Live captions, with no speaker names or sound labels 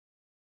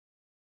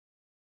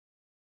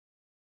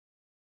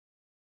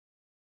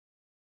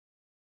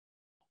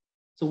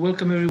So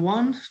welcome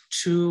everyone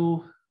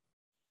to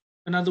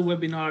another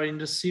webinar in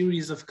the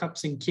series of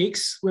Cups and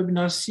Cakes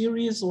webinar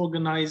series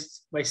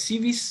organized by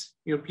CIVIS,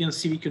 European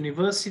Civic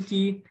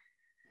University.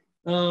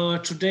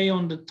 Today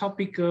on the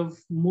topic of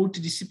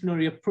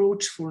multidisciplinary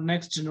approach for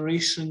next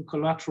generation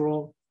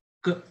colorectal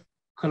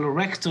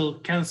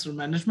cancer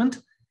management,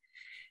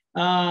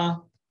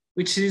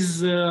 which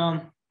is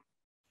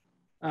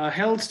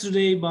held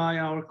today by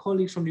our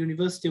colleague from the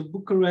University of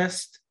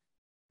Bucharest,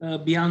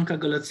 Bianca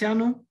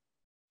Gălățeanu.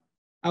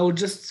 I will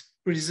just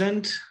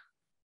present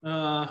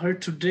her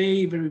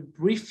today very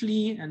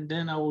briefly, and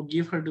then I will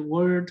give her the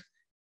word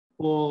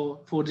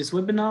for this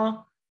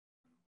webinar.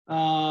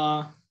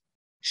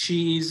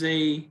 She is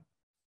a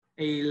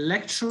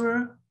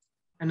lecturer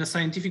and a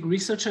scientific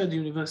researcher at the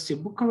University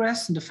of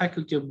Bucharest in the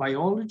Faculty of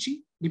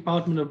Biology,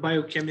 Department of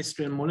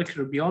Biochemistry and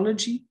Molecular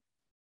Biology.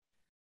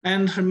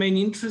 And her main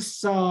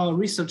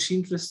research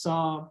interests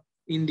are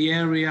in the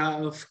area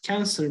of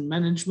cancer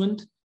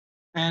management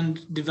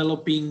and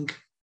developing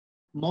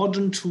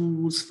modern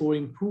tools for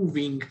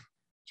improving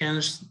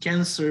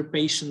cancer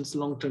patients'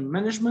 long-term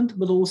management,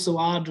 but also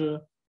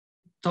other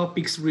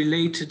topics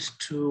related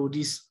to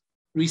this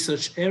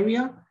research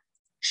area.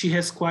 She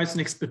has quite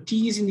an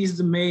expertise in this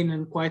domain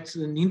and quite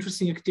an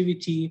interesting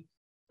activity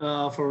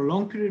for a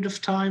long period of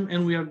time.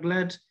 And we are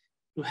glad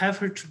to have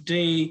her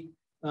today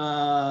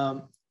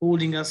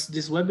holding us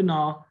this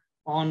webinar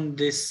on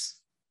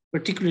this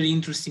particularly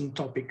interesting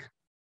topic.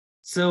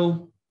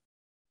 So,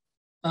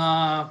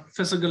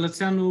 Professor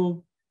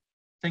Gălățeanu,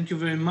 thank you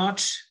very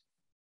much.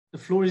 The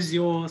floor is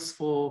yours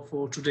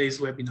for today's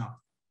webinar.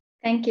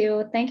 Thank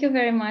you. Thank you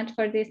very much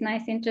for this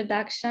nice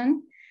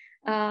introduction.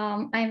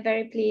 I'm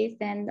very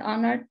pleased and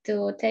honored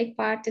to take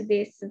part to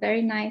this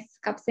very nice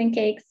Cups and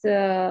Cakes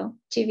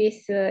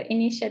CIVIS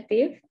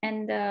initiative,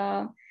 and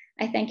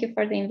I thank you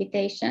for the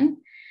invitation.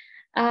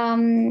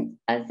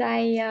 As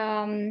I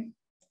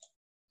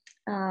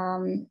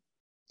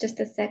just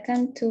a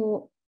second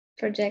to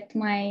project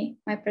my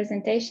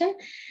presentation.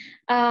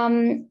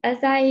 As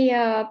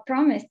I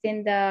promised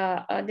in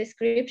the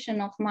description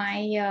of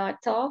my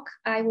talk,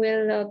 I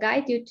will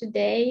guide you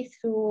today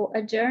through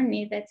a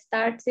journey that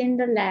starts in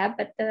the lab,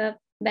 at the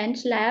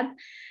bench lab,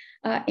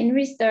 in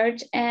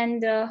research,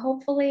 and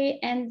hopefully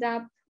ends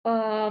up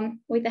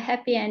with a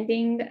happy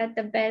ending at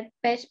the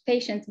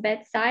patient's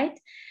bedside,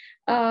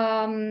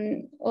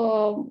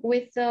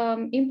 with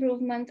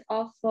improvement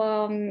of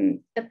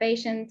the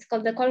patient's,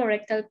 the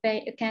colorectal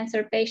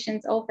cancer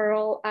patient's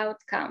overall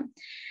outcome.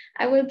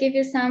 I will give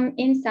you some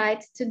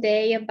insights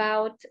today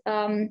about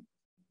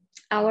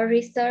our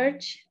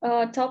research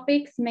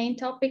topics, main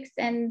topics,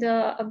 and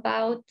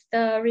about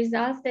the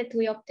results that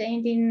we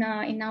obtained in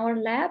our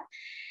lab,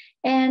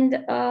 and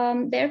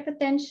their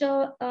potential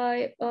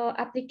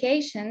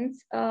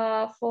applications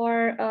for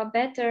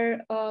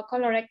better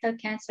colorectal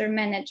cancer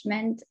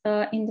management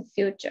in the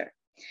future.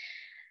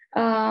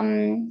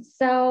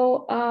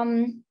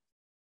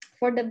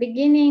 For the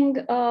beginning,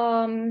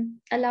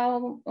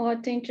 allow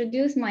to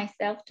introduce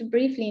myself, to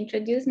briefly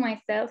introduce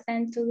myself,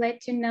 and to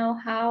let you know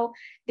how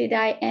did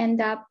I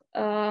end up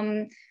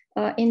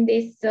in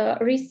this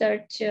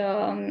research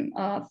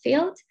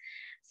field.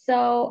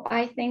 So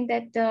I think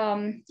that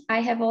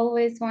I have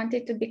always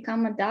wanted to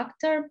become a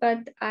doctor, but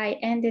I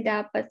ended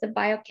up as a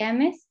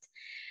biochemist.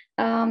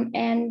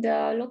 And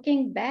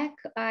looking back,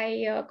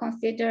 I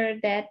consider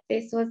that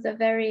this was a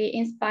very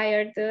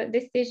inspired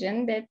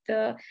decision that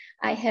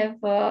I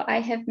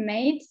have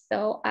made.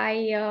 So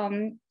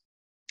I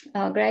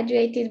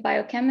graduated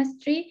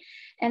biochemistry,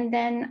 and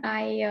then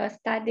I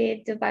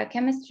studied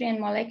biochemistry and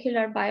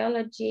molecular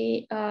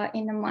biology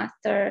in a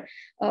master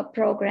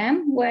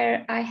program,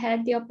 where I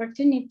had the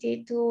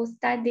opportunity to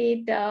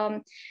study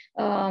the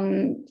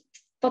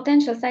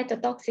potential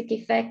cytotoxic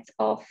effects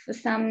of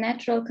some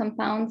natural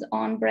compounds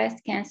on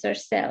breast cancer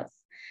cells.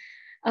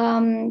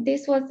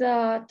 This was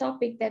a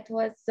topic that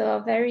was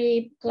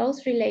very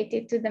close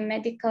related to the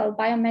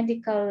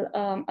biomedical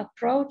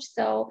approach.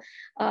 So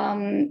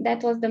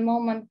that was the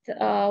moment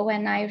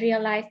when I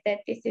realized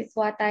that this is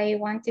what I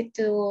wanted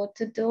to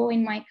do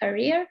in my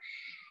career.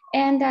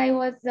 And I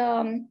was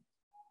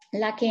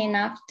lucky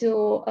enough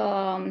to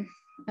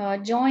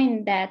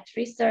join that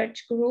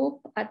research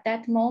group at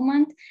that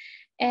moment,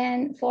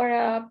 and for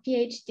a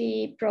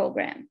PhD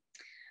program.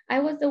 I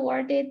was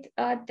awarded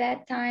at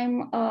that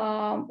time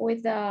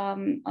with a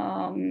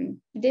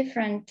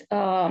different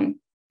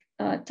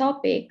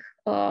topic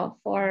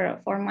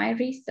for my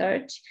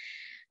research.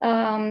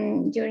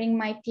 During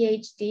my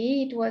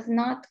PhD, it was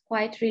not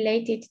quite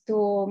related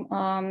to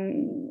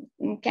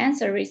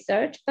cancer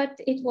research, but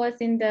it was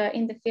in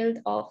the field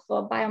of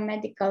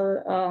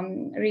biomedical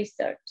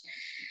research.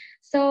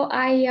 So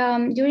I,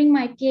 during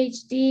my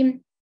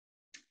PhD,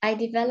 I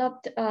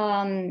developed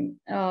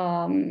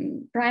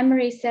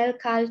primary cell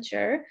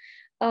culture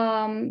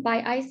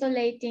by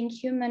isolating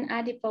human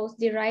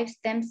adipose-derived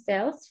stem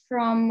cells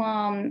from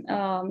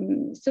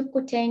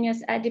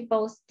subcutaneous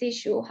adipose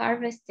tissue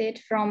harvested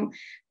from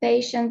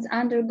patients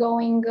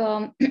undergoing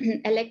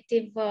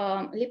elective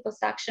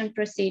liposuction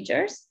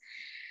procedures.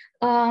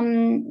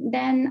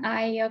 Then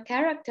I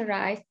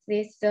characterized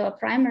these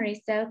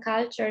primary cell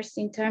cultures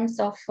in terms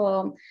of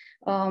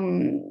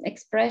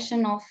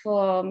expression of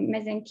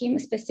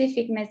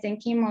specific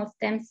mesenchymal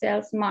stem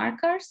cells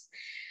markers.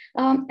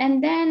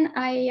 And then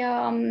I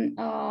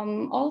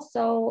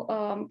also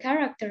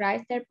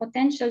characterized their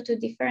potential to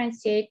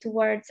differentiate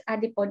towards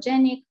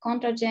adipogenic,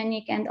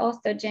 chondrogenic, and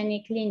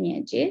osteogenic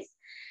lineages.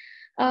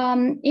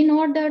 In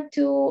order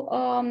to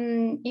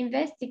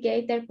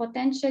investigate their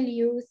potential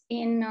use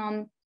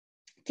in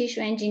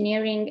tissue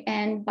engineering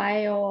and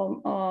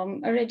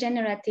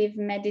regenerative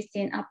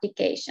medicine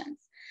applications.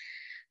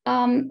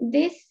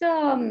 This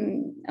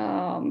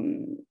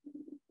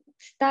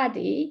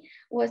study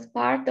was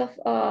part of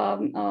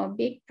a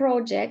big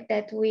project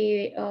that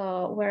we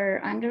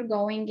were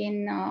undergoing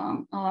in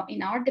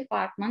our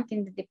department,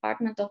 in the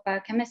Department of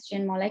Biochemistry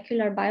and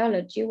Molecular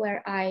Biology,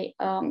 where I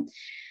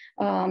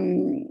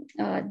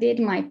did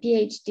my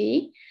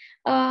PhD.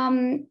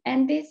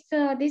 And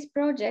this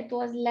project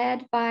was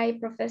led by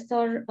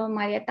Professor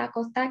Marieta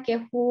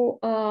Costache, who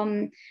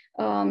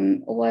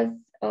was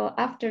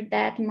after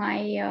that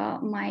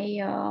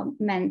my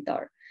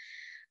mentor.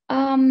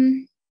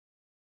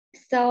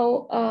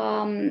 So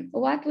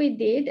what we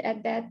did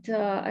at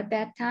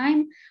that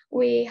time,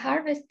 we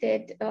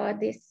harvested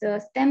these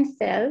stem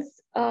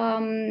cells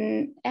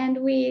and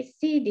we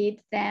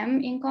seeded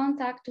them in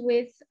contact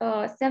with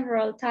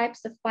several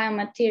types of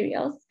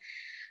biomaterials.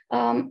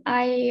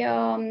 I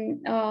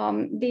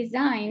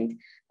designed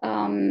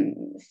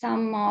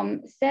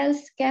some cell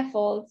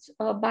scaffolds,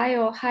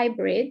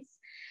 biohybrids,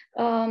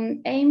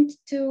 aimed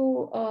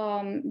to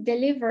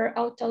deliver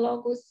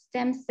autologous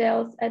stem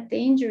cells at the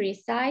injury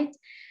site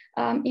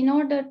in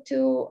order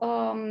to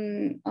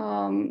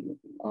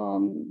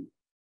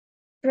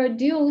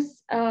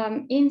produce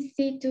in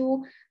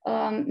situ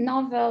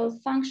novel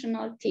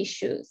functional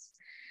tissues.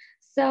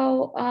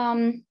 So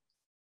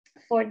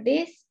for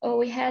this,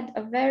 we had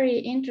a very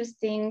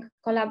interesting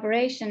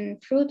collaboration,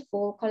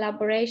 fruitful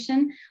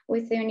collaboration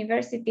with the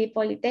University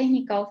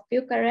Polytechnica of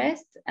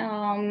Bucharest,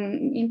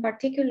 in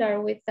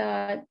particular with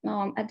the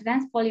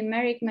Advanced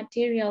Polymeric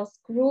Materials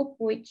Group,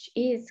 which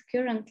is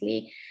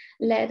currently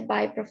led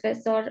by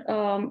Professor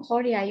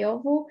Horia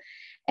Iovu.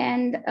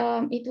 And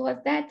it was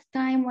that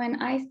time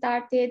when I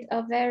started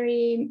a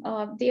very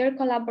dear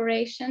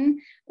collaboration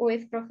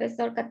with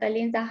Professor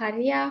Cătălin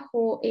Zaharia,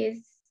 who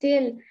is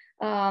still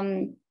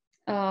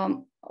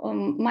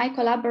my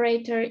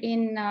collaborator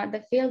in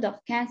the field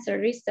of cancer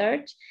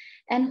research,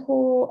 and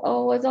who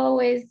was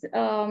always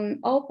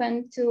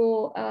open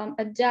to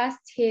adjust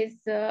his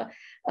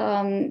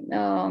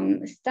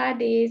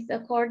studies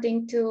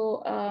according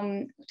to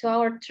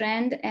our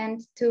trend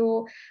and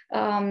to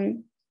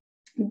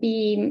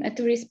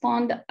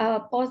respond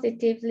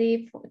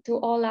positively to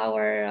all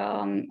our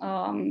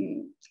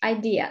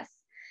ideas.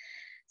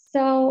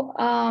 So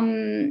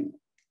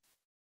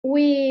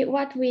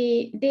what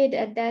we did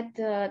at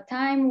that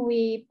time,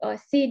 we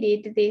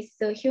seeded these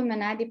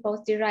human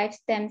adipose-derived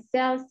stem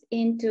cells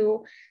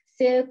into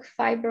silk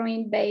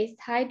fibroin-based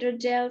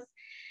hydrogels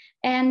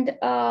and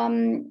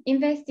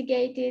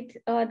investigated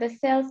the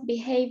cell's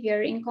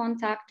behavior in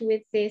contact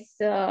with these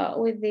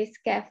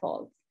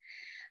scaffolds.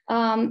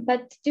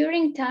 But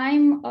during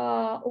time,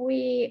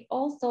 we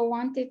also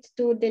wanted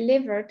to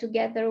deliver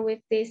together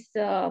with these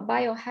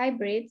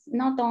biohybrids,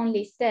 not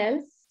only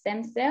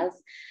stem cells,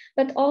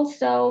 but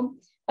also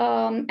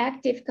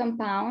active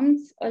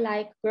compounds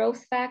like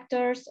growth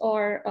factors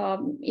or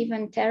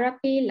even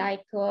therapy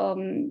like,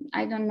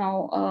 I don't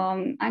know,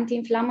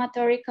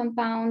 anti-inflammatory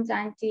compounds,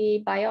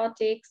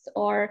 antibiotics,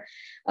 or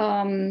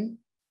even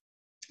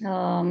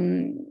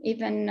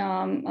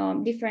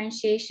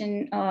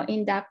differentiation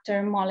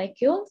inductor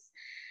molecules.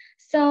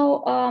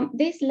 So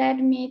this led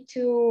me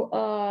to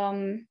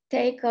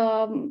take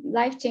a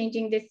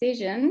life-changing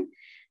decision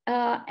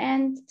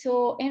and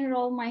to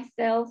enroll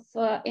myself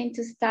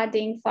into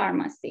studying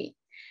pharmacy.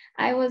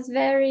 I was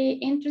very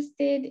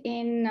interested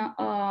in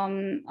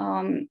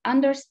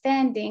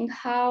understanding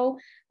how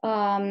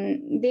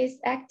these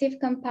active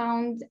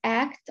compounds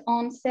act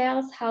on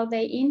cells, how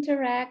they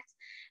interact,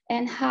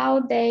 and how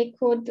they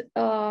could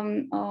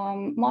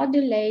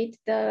modulate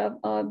the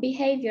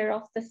behavior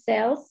of the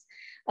cells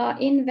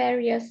in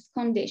various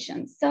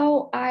conditions.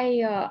 So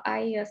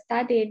I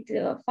studied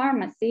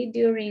pharmacy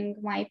during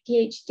my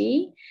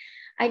PhD.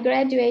 I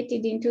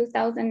graduated in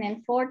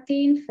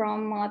 2014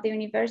 from the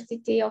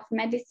University of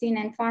Medicine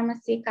and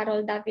Pharmacy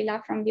Carol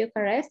Davila from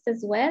Bucharest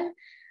as well.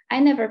 I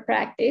never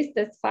practiced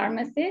as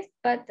pharmacist,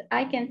 but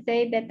I can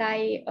say that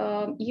I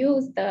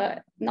used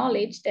the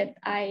knowledge that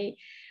I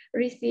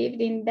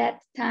received in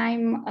that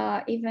time,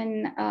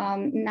 even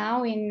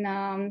now in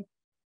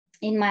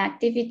my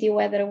activity,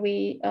 whether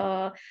we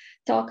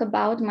talk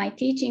about my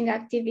teaching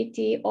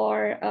activity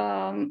or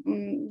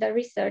the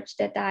research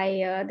that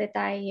I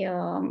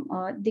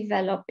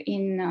develop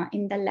in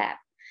the lab.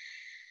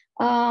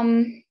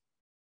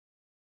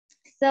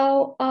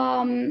 So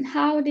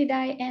how did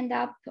I end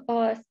up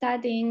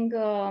studying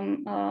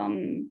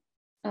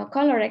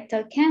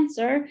colorectal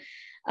cancer,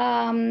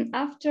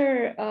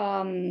 after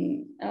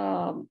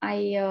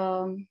I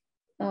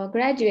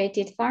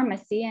graduated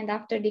pharmacy and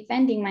after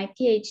defending my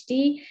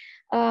PhD,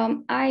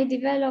 I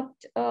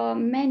developed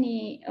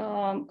many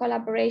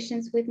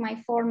collaborations with my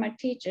former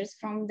teachers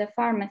from the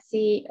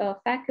pharmacy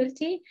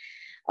faculty.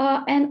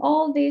 And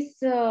all these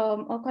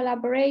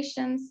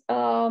collaborations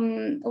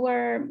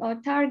were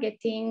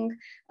targeting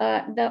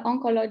the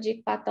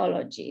oncologic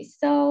pathology.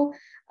 So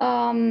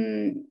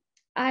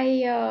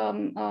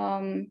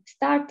I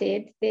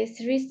started this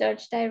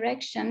research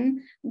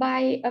direction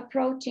by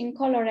approaching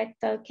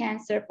colorectal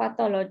cancer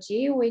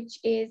pathology, which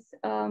is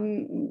a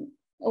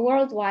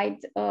worldwide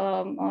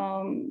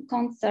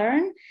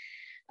concern,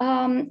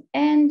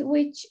 and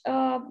which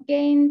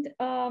gained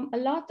a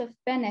lot of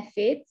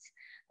benefits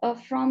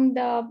from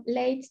the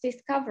late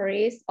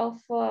discoveries of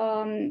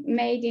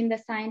made in the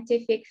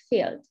scientific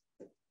field.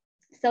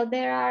 So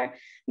there are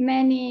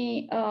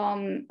many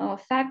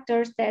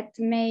factors that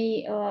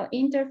may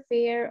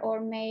interfere or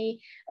may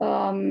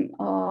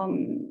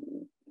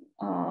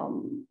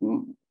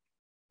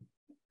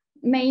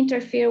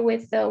interfere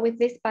with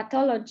this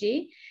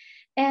pathology.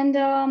 And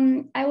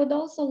I would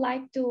also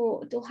like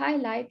to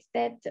highlight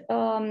that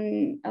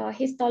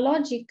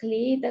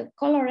histologically, the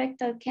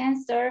colorectal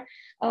cancer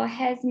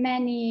has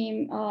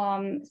many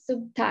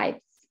subtypes.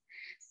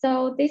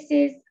 So this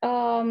is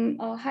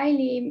a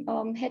highly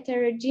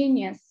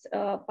heterogeneous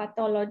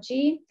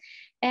pathology,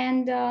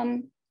 and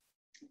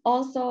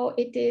also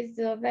it is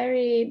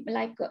very,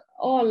 like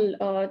all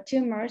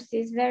tumors,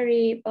 is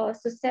very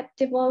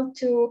susceptible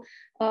to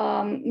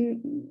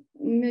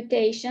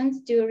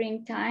mutations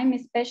during time,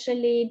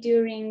 especially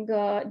during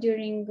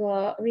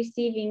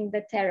receiving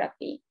the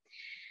therapy.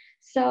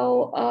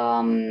 So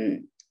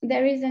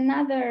there is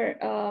another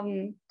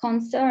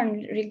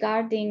concern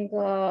regarding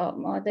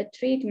the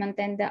treatment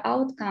and the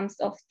outcomes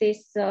of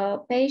these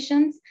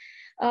patients,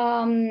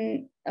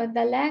 the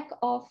lack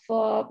of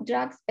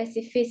drug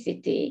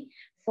specificity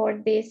for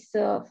this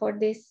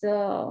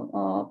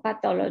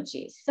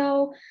pathology.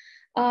 So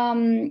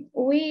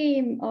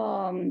we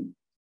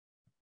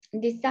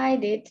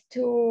decided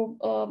to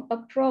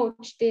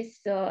approach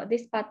this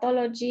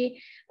pathology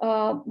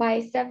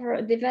by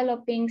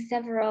developing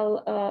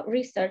several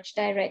research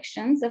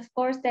directions. Of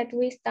course, that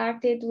we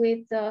started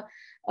with the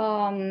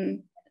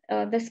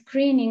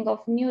screening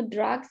of new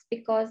drugs,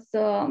 because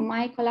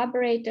my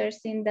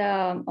collaborators in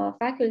the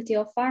Faculty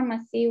of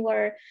Pharmacy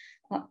were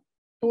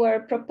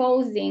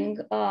proposing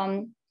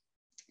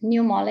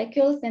new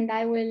molecules, and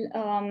I will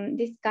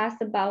discuss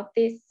about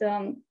this,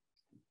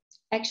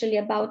 actually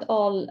about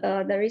all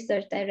the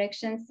research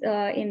directions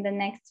in the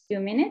next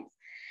few minutes.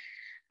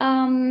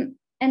 And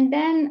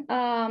then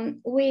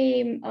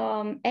we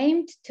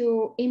aimed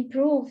to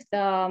improve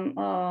the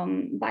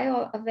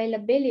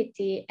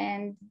bioavailability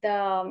and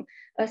the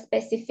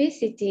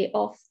specificity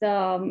of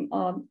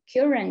the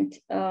current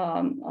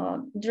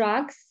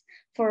drugs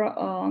for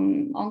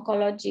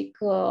oncologic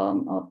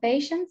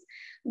patients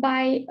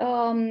by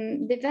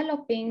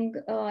developing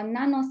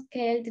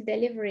nanoscaled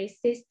delivery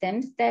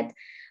systems that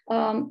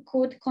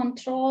could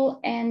control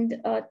and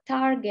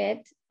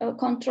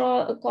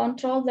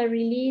control the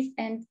release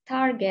and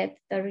target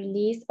the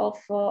release of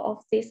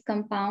these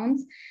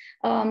compounds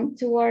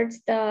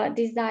towards the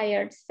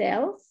desired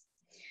cells.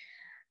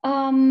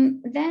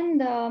 Then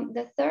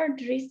the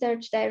third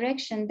research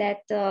direction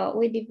that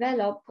we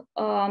develop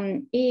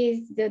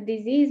is the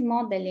disease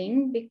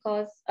modeling,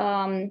 because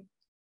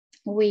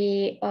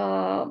we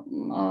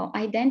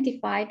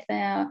identified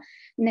the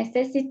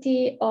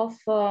necessity of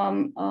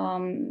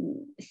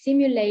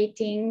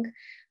simulating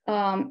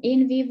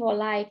in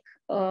vivo-like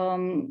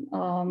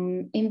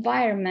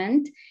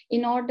environment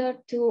in order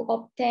to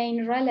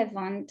obtain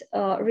relevant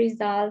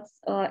results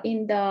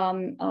in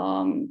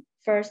the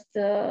first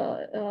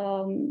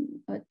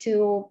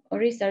two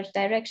research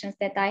directions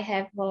that I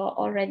have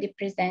already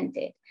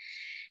presented.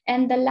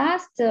 And the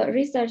last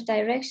research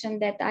direction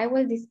that I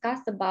will discuss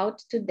about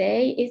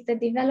today is the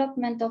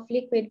development of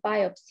liquid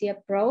biopsy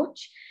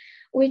approach,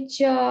 which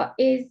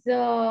is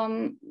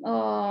the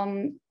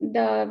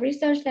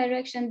research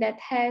direction that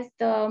has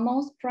the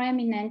most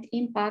prominent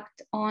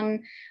impact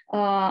on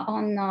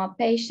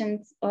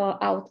patients'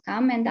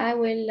 outcome. And I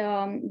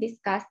will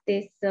discuss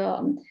this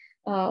when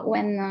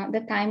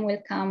the time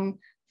will come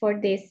for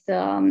this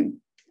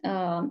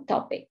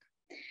topic.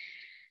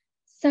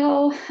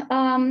 So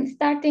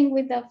starting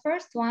with the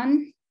first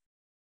one,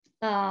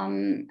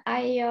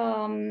 I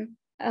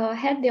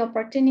had the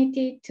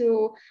opportunity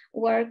to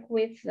work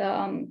with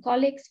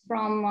colleagues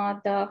from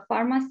the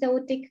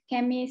pharmaceutic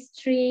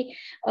chemistry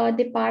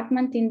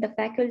department in the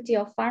Faculty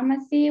of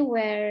Pharmacy,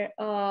 where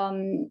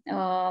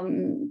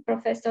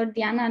Professor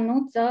Diana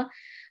Nuță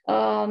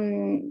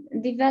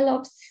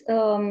develops,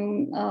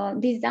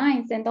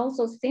 designs and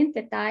also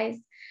synthesizes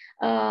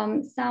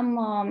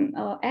some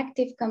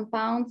active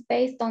compounds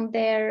based on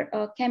their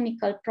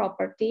chemical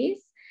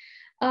properties.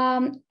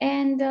 I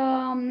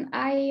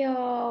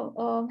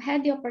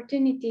had the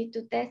opportunity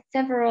to test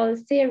several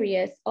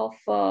series of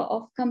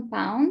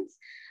compounds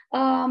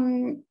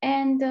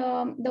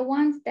The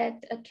ones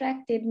that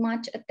attracted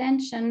much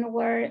attention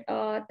were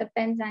the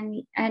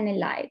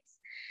benzanilides.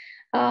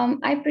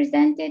 I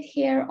presented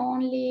here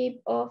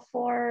only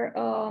for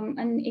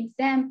an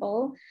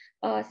example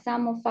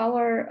some of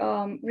our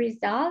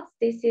results.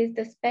 This is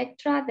the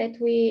spectra that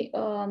we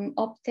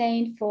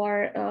obtained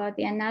for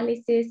the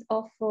analysis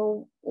of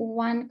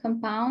one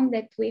compound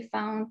that we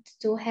found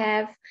to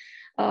have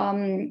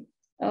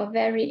a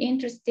very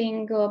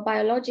interesting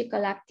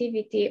biological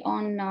activity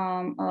on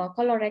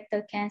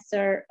colorectal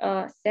cancer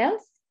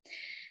cells.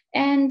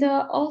 And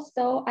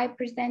also I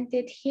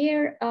presented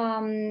here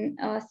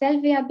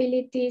cell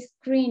viability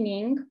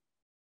screening,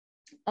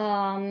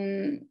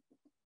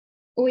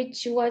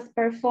 which was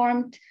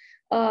performed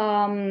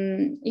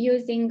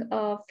using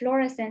a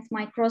fluorescence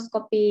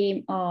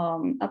microscopy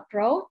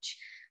approach.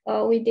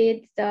 We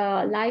did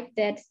the live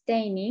dead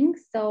staining.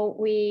 So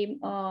we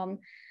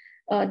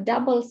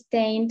double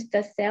stained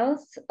the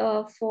cells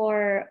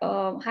for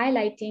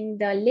highlighting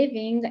the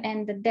living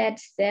and the dead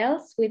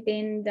cells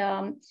within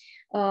the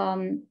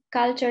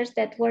cultures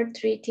that were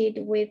treated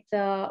with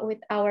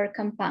our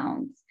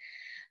compounds.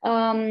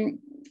 On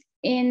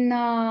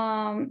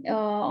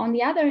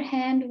the other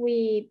hand,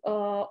 we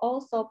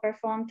also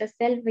performed a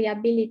cell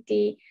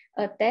viability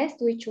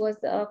test, which was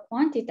a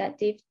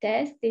quantitative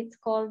test. It's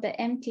called the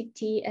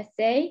MTT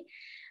assay.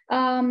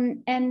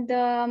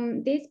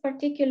 This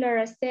particular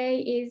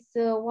assay is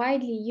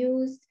widely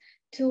used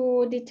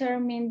to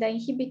determine the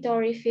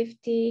inhibitory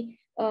 50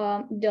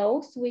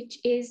 dose, which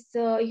is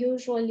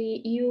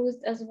usually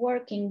used as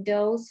working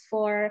dose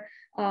for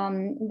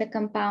the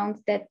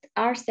compounds that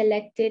are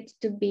selected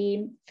to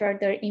be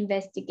further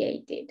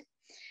investigated.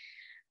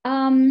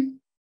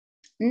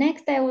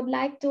 Next, I would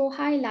like to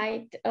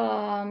highlight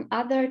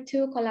other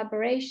two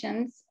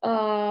collaborations,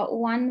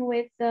 one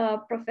with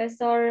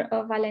Professor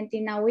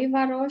Valentina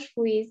Uivaros,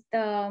 who is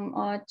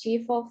the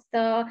chief of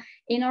the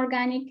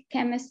Inorganic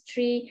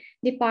Chemistry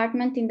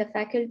Department in the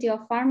Faculty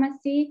of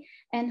Pharmacy,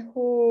 and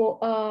who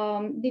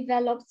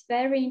develops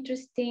very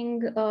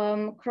interesting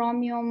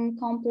chromium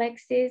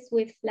complexes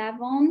with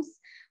flavones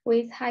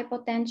with high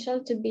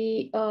potential to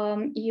be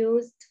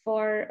used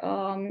for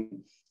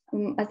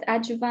as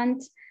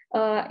adjuvant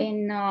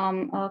in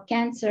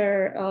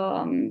cancer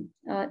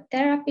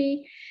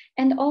therapy,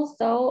 and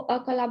also a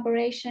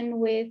collaboration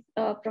with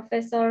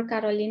Professor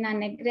Carolina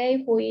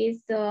Negrei, who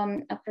is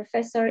a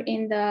professor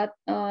in the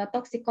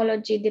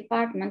toxicology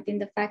department in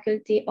the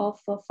Faculty of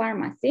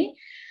Pharmacy,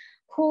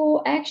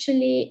 who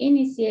actually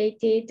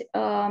initiated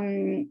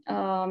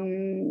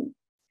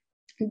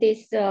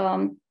this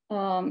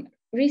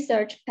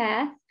research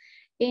path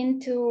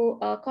into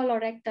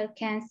colorectal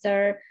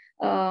cancer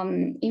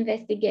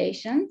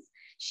investigations.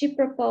 She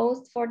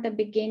proposed for the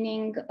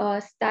beginning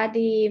a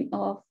study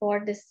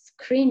for the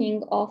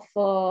screening of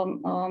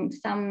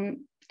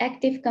some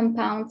active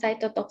compound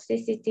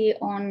cytotoxicity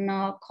on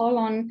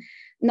colon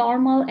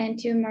normal and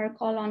tumor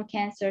colon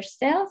cancer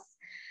cells.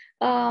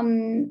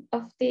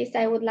 Of this,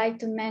 I would like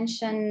to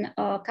mention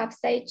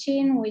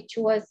capsaicin, which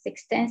was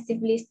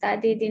extensively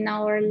studied in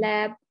our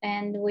lab,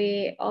 and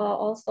we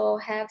also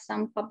have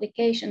some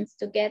publications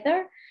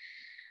together.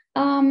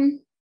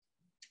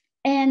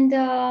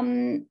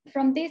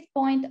 From this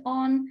point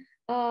on,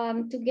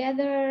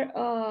 together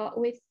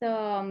with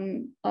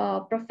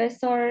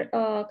Professor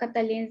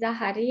Cătălin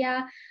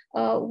Zaharia,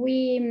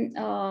 we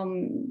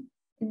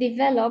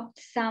developed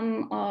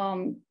some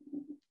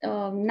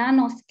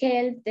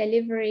nanoscale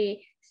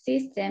delivery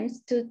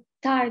systems to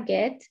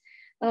target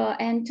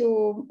and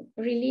to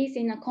release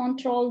in a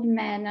controlled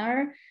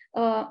manner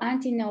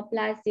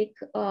antineoplastic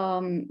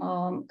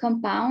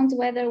compounds,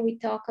 whether we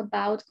talk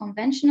about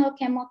conventional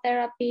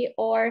chemotherapy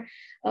or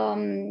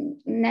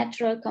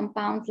natural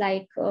compounds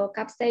like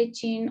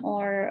capsaicin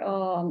or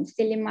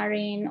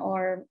silymarin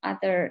or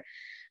other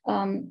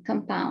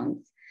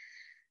compounds.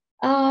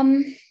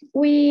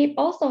 We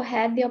also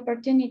had the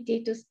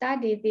opportunity to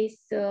study this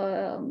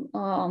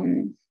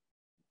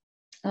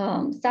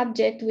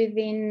subject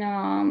within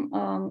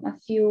a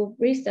few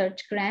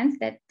research grants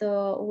that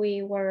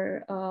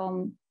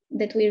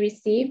we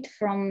received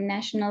from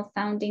National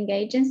Founding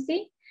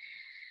Agency.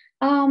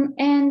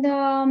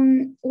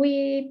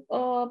 We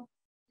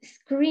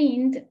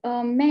screened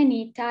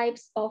many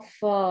types of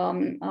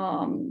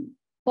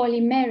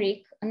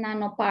polymeric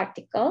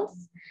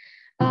nanoparticles,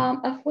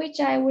 of which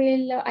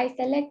I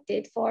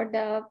selected for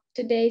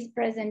today's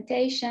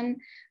presentation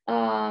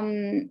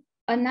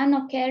a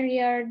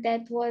nanocarrier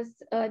that was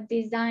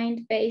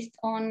designed based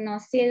on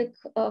silk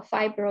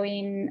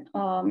fibroin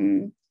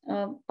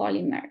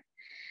polymer.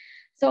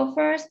 So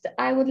first,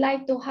 I would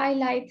like to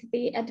highlight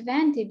the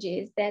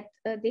advantages that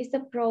this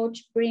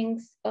approach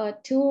brings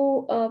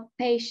to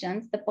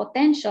patients, the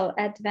potential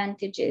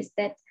advantages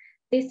that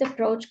this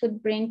approach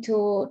could bring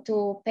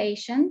to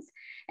patients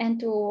and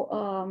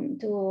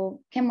to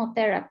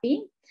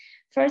chemotherapy.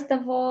 First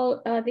of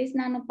all, these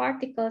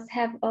nanoparticles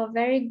have a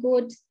very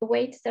good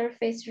weight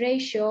surface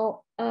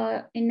ratio,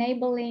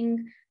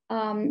 enabling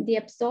the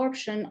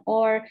absorption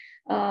or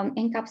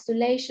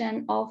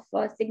encapsulation of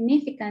a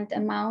significant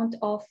amount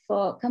of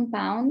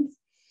compounds,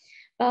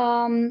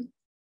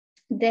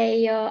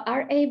 they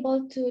are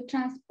able to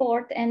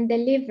transport and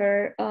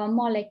deliver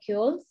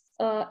molecules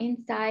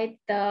inside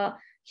the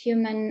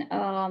human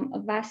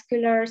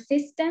vascular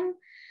system.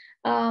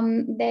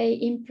 They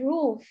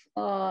improve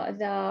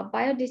the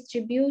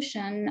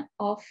biodistribution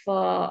of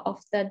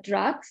the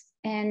drugs,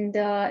 and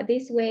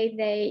this way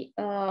they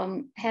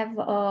have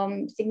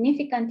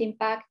significant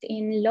impact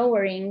in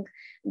lowering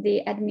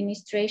the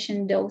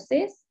administration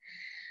doses.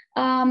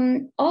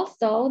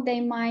 Also,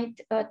 they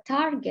might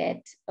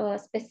target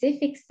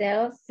specific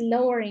cells,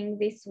 lowering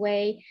this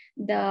way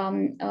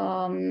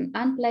the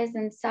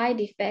unpleasant side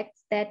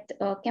effects that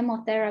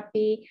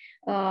chemotherapy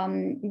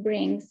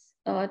brings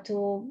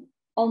to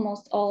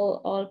almost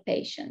all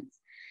patients.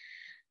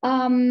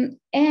 And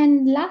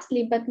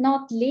lastly, but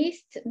not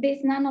least,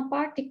 these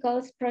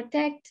nanoparticles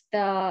protect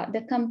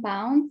the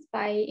compounds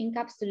by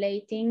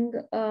encapsulating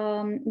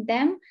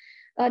them.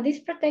 This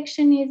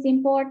protection is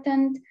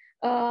important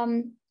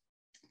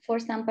for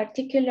some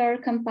particular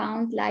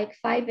compounds like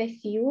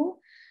 5-FU,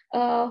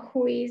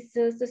 who is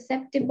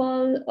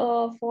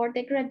susceptible for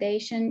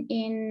degradation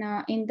in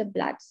the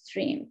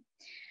bloodstream.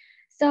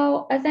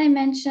 So as I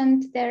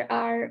mentioned, there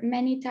are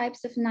many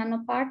types of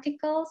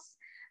nanoparticles,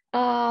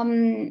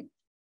 and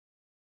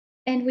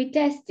we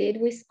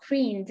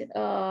screened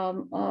a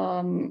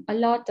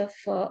lot of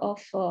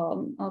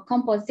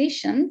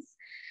compositions.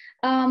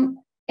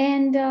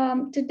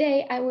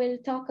 Today I will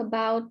talk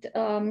about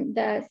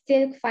the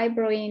silk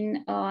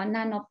fibroin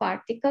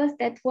nanoparticles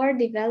that were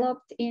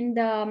developed in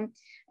the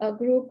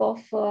group of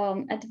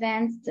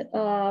advanced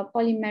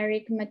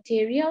polymeric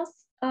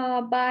materials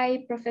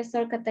by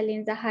Professor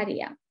Cătălin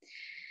Zaharia.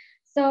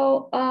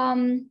 So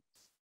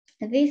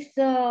this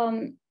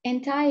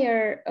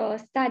entire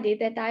study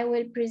that I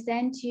will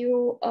present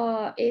you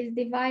is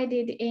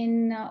divided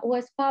in,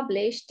 was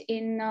published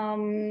in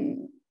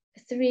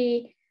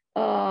 3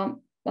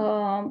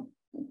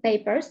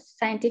 papers,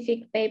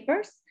 scientific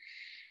papers.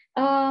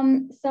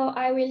 So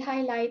I will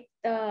highlight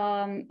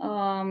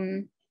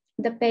the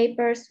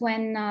papers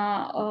when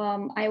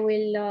I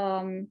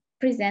will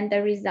present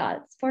the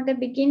results. For the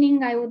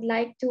beginning, I would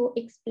like to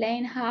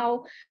explain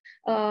how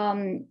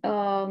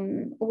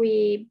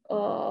we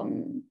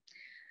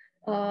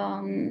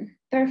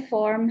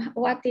perform,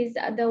 what is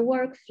the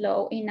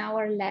workflow in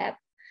our lab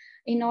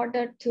in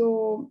order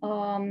to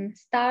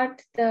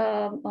start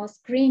the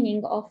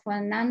screening of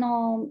a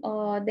nano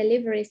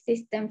delivery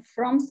system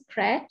from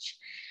scratch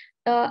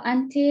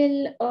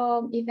until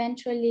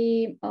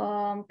eventually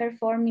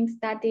performing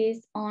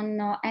studies on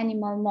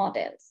animal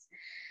models.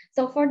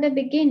 So for the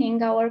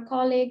beginning, our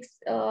colleagues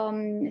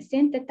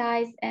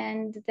synthesize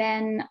and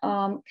then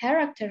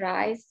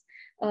characterize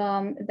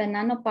the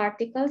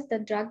nanoparticles, the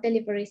drug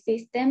delivery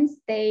systems.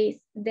 They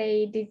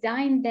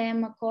design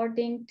them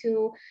according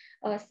to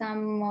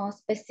some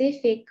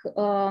specific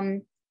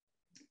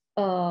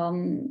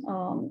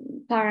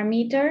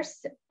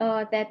parameters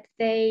that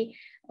they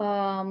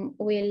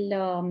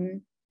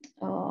will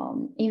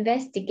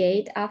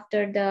investigate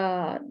after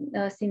the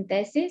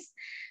synthesis.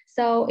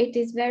 So it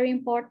is very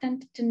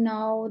important to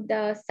know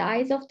the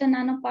size of the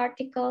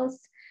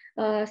nanoparticles,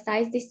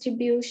 size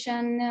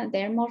distribution,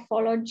 their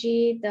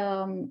morphology,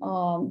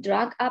 the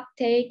drug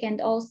uptake, and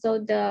also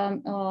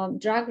the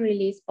drug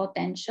release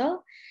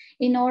potential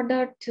in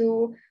order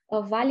to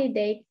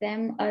validate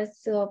them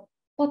as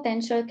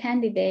potential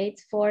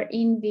candidates for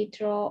in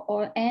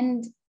vitro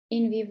and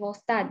in vivo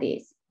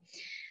studies.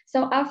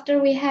 So after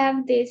we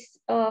have this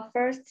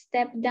first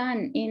step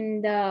done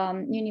in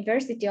the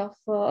University of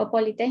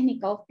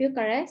Polytechnic of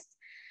Bucharest,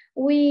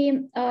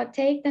 we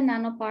take the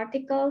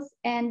nanoparticles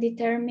and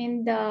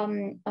determine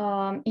the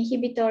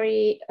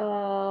inhibitory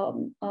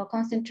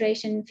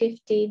concentration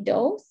 50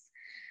 dose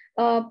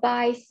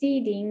by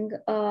seeding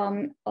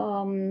colon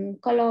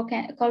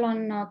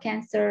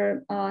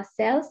cancer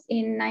cells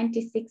in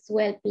 96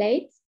 well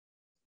plates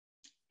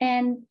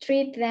and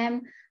treat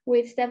them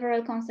with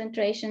several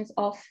concentrations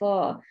of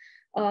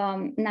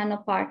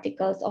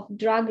nanoparticles, of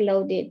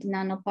drug-loaded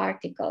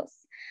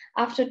nanoparticles.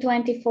 After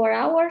 24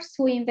 hours,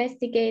 we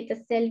investigate the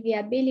cell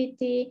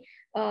viability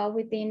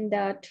within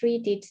the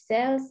treated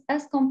cells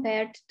as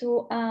compared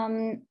to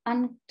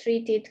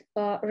untreated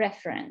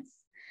reference.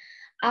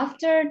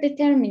 After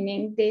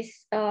determining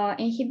this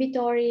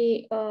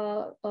inhibitory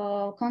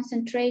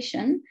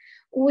concentration,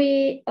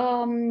 we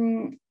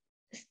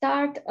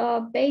start a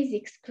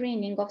basic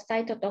screening of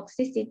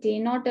cytotoxicity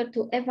in order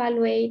to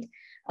evaluate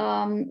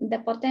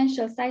the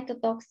potential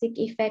cytotoxic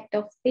effect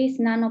of these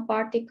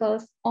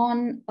nanoparticles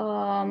on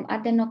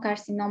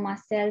adenocarcinoma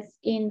cells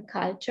in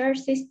culture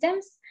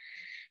systems.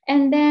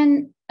 And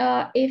then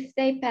if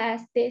they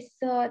pass this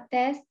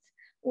test,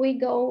 we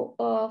go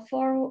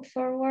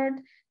forward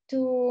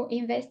to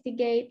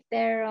investigate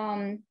their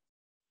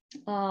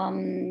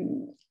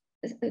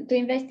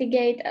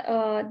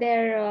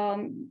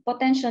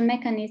potential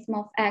mechanism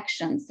of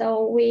action.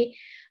 So we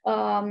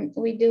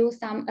do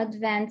some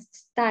advanced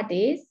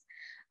studies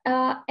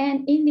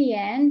And in the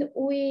end,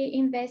 we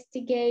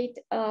investigate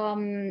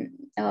their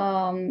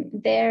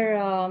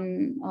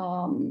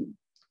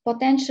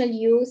potential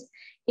use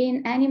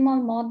in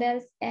animal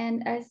models,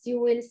 and as you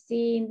will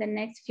see in the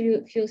next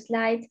few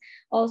slides,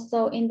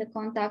 also in the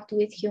contact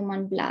with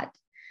human blood.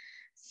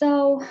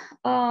 So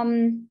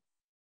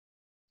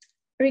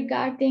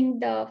regarding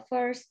the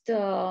first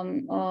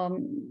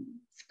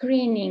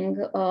screening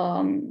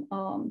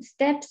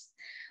steps,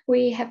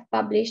 we have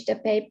published a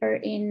paper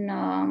in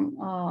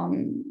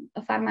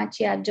a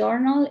Pharmacia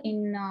journal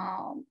in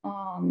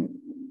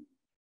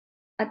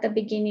at the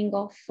beginning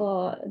of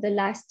the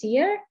last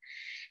year,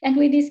 and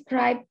we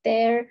described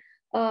there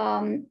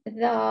the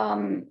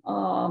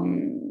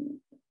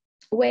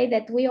way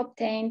that we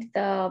obtained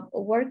the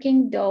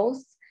working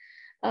dose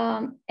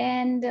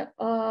and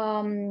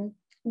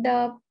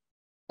the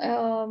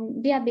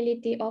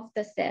viability of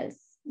the cells.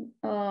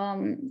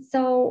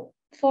 So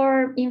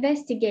for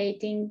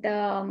investigating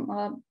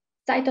the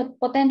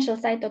potential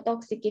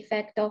cytotoxic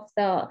effect of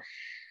the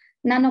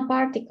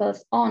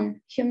nanoparticles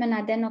on human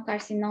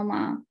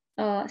adenocarcinoma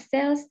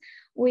cells,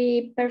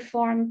 we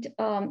performed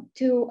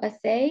 2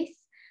 assays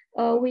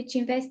which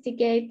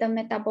investigate the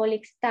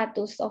metabolic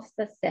status of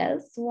the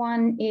cells.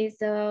 One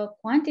is a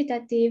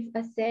quantitative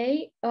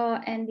assay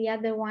and the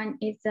other one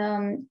is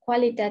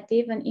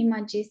qualitative and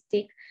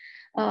imagistic,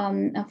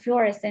 a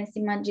fluorescence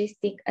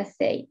imagistic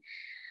assay.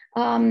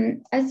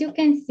 As you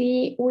can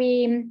see,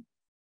 we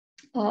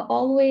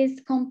always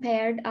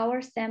compared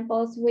our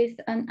samples with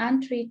an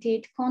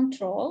untreated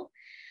control,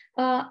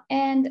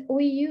 and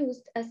we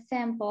used as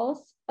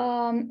samples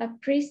a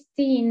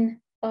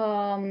pristine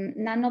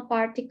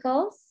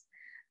nanoparticles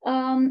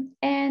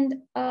and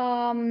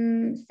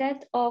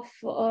set of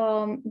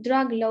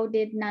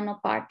drug-loaded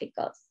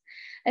nanoparticles.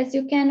 As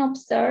you can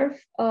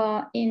observe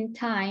in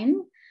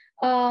time,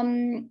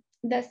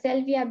 the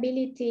cell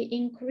viability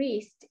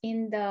increased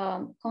in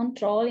the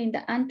control, in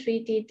the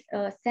untreated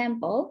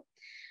sample.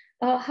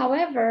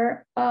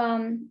 However,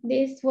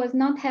 this was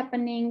not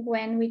happening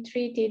when we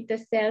treated the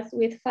cells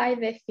with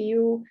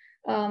 5-FU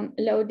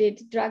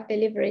loaded drug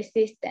delivery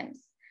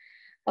systems.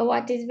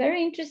 What is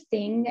very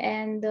interesting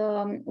and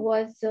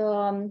was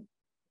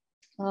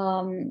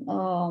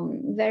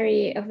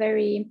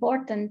very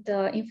important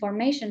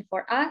information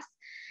for us,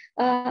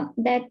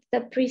 that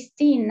the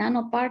pristine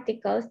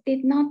nanoparticles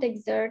did not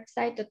exert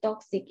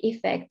cytotoxic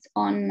effects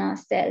on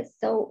cells.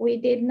 So we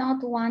did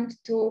not want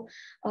to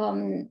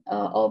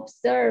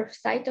observe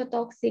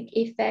cytotoxic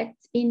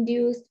effects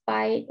induced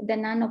by the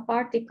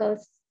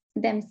nanoparticles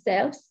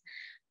themselves,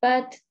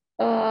 but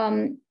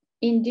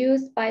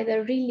induced by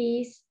the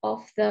release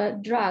of the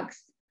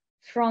drugs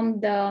from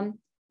the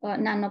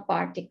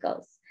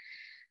nanoparticles.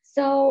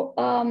 So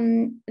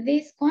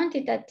these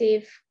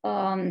quantitative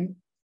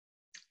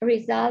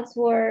results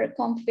were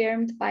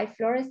confirmed by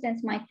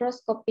fluorescence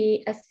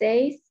microscopy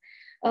assays.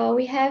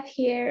 We have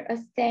here a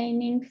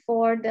staining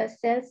for the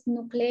cell's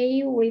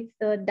nuclei with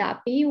the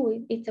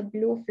DAPI, it's a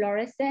blue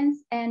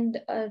fluorescence, and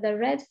the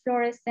red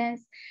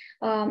fluorescence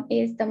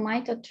is the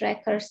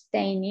mitotracker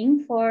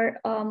staining for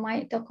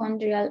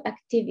mitochondrial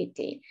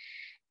activity.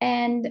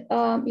 And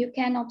you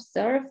can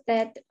observe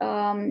that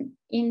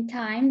in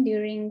time,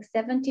 during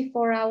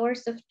 74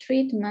 hours of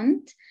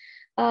treatment,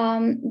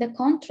 the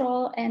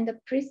control and the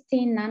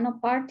pristine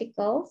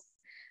nanoparticles,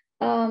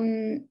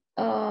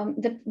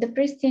 the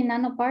pristine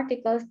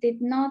nanoparticles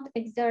did not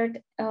exert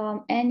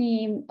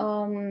any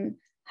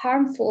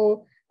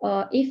harmful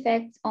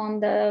effects on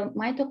the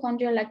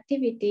mitochondrial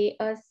activity,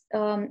 as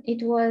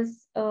it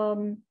was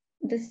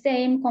the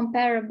same,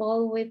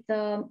 comparable with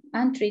the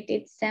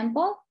untreated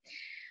sample.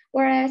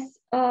 Whereas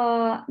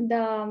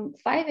the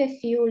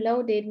 5-FU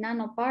loaded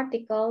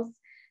nanoparticles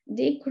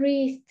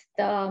decreased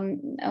the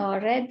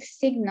red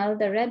signal,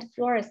 the red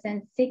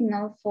fluorescent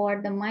signal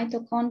for the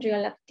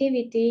mitochondrial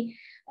activity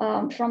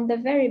from the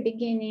very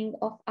beginning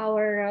of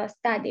our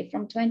study,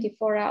 from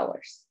 24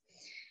 hours.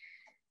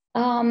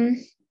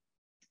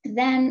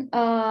 Then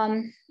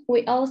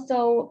we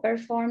also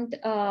performed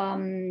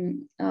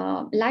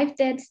live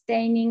dead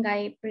staining.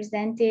 I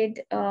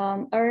presented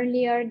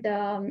earlier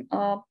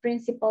the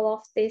principle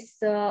of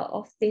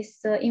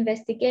this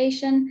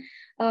investigation.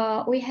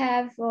 We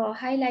have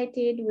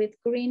highlighted with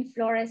green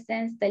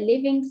fluorescence the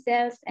living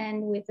cells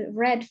and with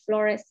red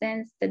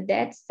fluorescence the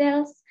dead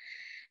cells.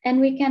 And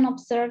we can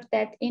observe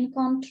that in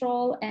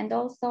control and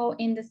also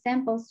in the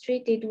samples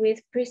treated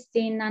with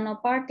pristine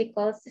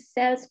nanoparticles,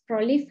 cells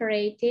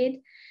proliferated,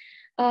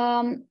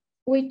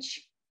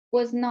 which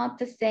was not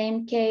the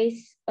same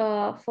case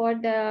for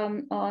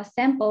the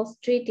samples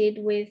treated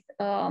with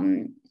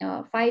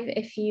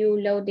 5-FU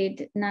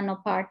loaded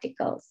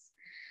nanoparticles.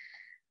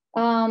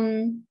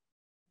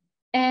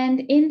 And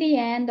in the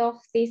end of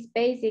this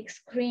basic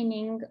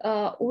screening,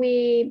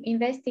 we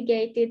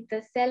investigated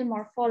the cell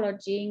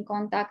morphology in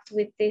contact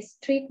with this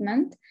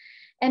treatment.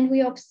 And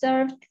we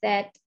observed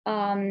that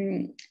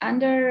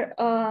under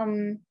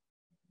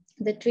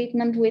the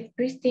treatment with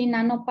pristine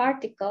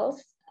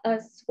nanoparticles,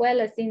 as well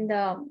as in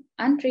the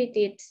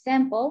untreated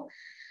sample,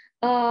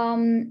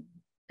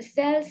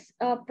 cells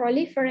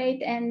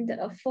proliferate and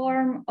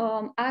form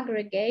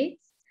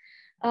aggregates,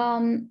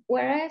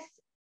 whereas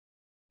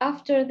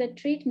after the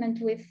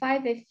treatment with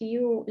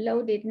 5-FU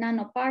loaded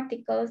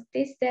nanoparticles,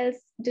 these cells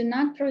do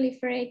not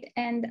proliferate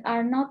and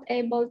are not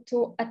able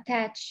to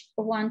attach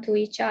one to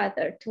each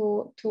other,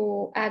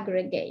 to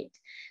aggregate.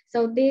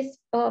 So this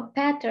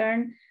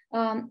pattern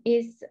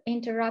is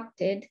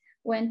interrupted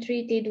when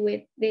treated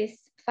with this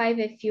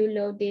 5-FU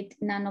loaded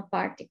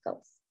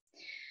nanoparticles.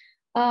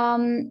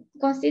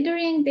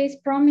 Considering these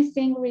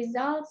promising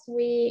results,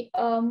 we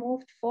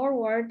moved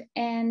forward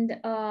and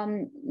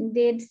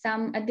did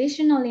some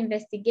additional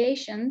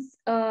investigations,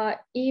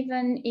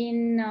 even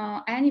in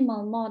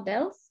animal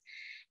models.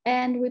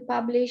 And we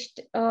published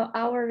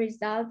our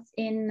results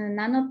in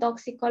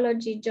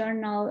Nanotoxicology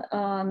journal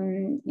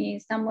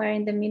somewhere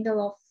in the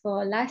middle of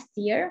last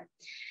year.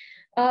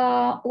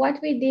 What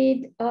we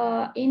did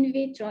in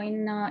vitro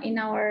in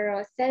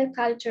our cell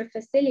culture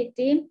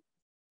facility,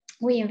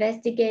 we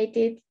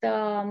investigated the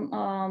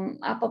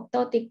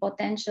apoptotic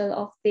potential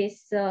of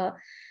these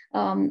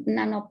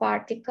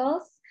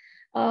nanoparticles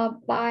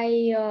by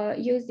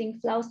using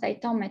flow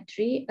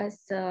cytometry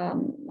as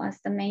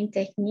the main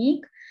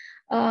technique.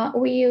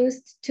 We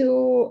used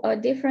two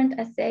different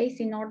assays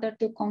in order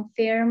to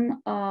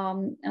confirm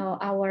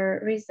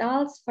our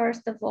results.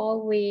 First of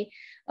all, we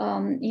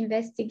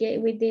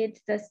did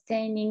the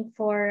staining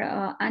for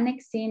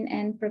annexin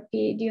and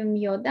propidium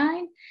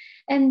iodine,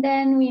 and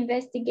then we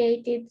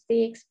investigated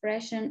the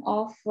expression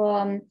of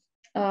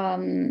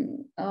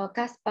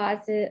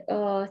caspase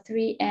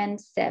 3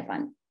 and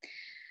 7.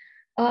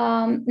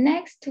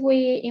 Next,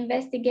 we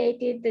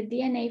investigated the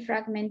DNA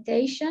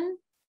fragmentation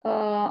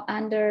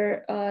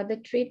under the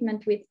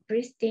treatment with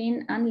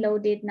pristine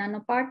unloaded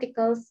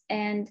nanoparticles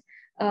and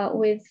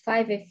with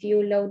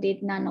 5-FU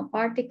loaded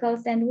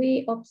nanoparticles. And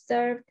we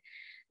observed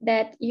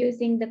that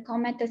using the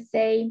COMET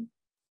assay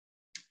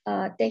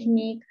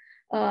technique,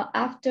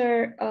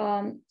 after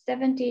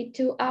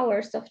 72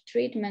 hours of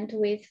treatment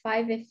with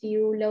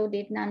 5-FU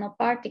loaded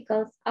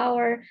nanoparticles,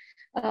 our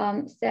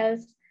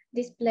cells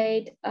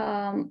displayed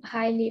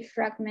highly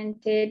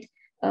fragmented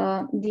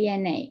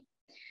DNA.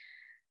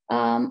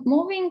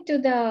 Moving to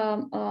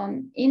the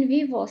in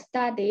vivo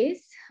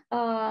studies,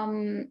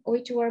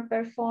 which were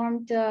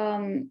performed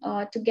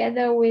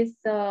together with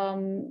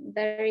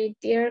very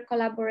dear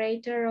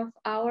collaborator of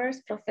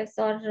ours,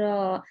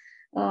 Professor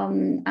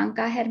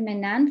Anca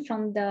Hermenan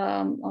from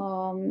the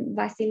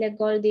Vasile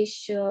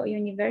Goldiș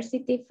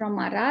University from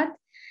Arad.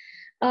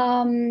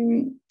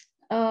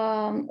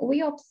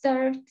 We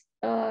observed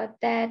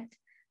that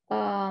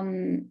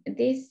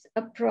this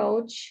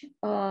approach,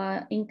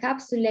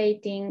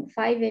 encapsulating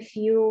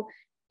 5-FU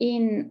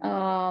in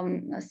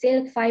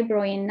silk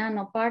fibroin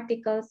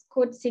nanoparticles,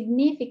 could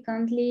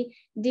significantly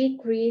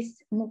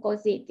decrease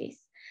mucositis.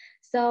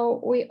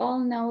 So we all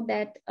know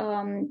that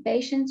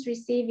patients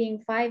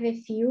receiving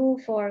 5-FU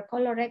for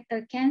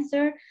colorectal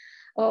cancer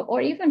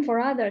or even for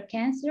other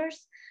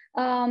cancers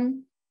are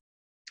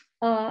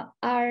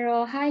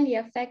highly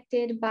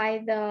affected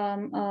by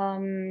the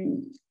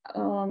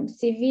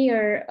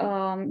severe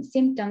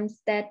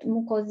symptoms that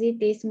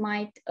mucositis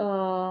might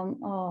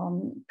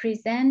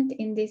present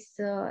in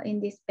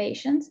these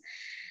patients.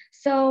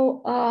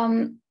 So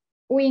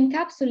we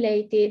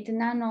encapsulated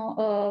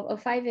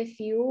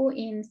 5-FU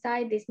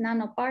inside these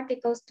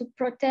nanoparticles to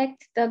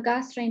protect the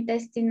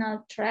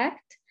gastrointestinal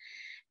tract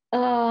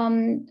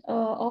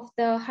of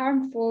the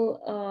harmful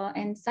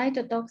and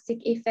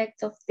cytotoxic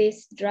effects of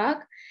this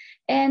drug,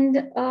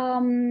 and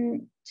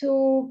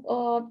to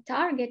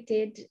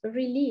targeted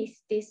release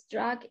this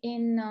drug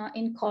in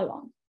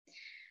colon.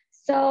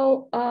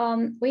 So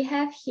we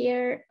have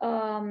here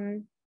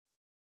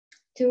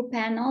two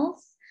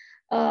panels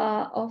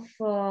of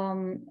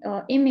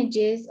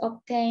images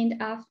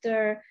obtained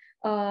after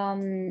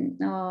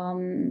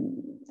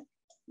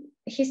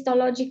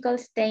histological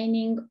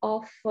staining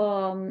of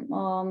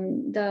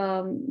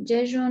the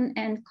jejun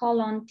and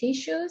colon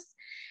tissues.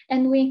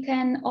 And we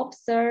can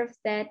observe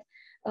that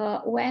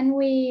when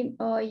we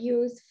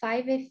use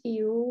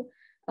 5-FU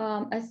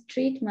as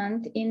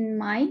treatment in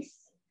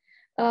mice,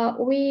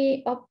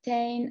 we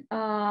obtain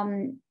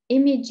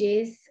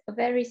images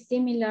very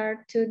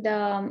similar to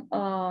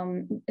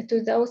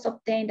those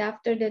obtained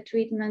after the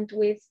treatment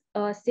with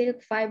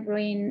silk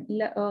fibroin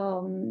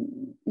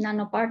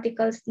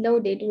nanoparticles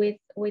loaded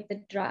with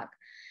the drug.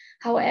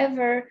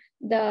 However,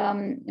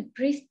 the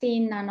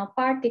pristine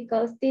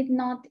nanoparticles did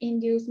not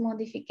induce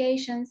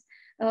modifications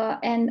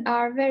and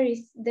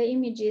the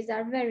images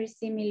are very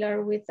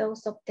similar with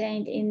those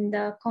obtained in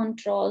the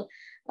control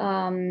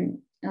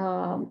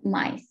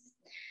mice.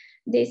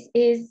 This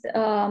is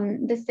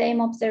the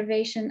same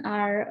observation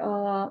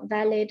are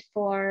valid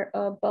for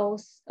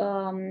both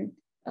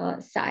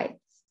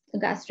sites,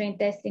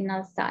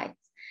 gastrointestinal sites.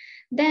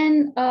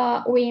 Then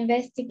we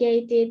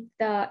investigated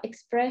the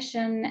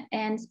expression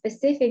and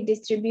specific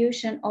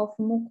distribution of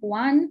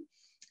MUC1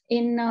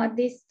 in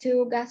these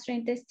two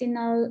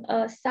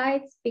gastrointestinal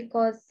sites,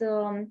 because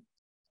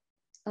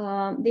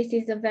this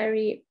is a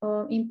very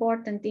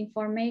important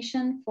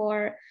information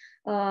for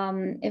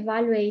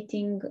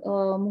evaluating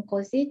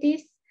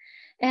mucositis,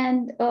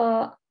 and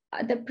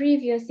the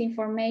previous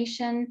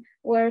information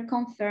were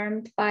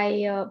confirmed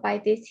by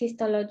these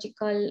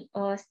histological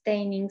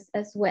stainings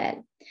as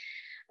well.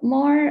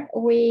 More,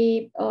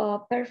 we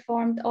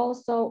performed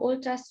also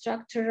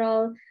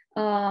ultrastructural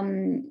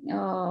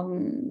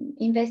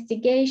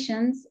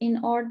investigations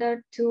in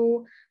order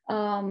to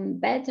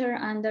better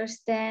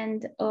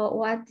understand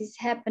what is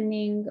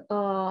happening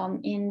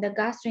in the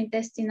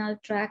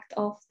gastrointestinal tract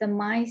of the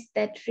mice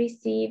that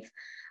receive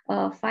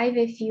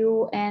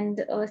 5-FU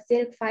and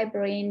silk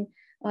fibrin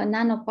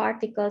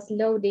nanoparticles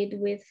loaded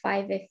with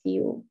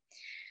 5-FU.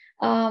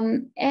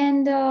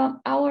 And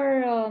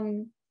our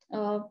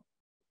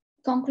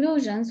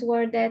conclusions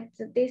were that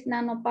these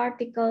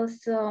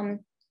nanoparticles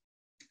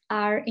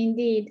are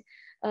indeed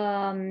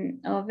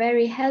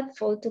very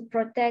helpful to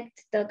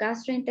protect the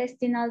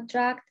gastrointestinal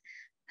tract,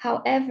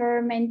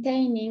 however,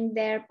 maintaining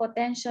their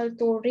potential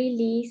to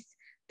release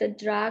the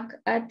drug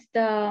at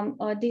the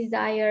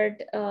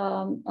desired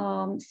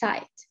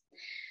site.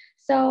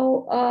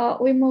 So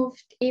we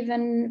moved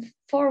even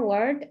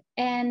forward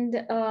and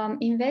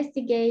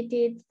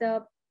investigated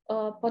the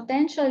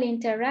potential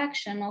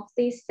interaction of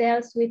these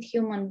cells with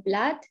human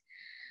blood.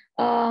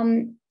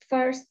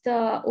 First,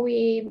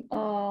 we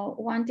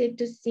wanted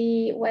to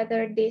see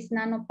whether these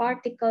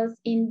nanoparticles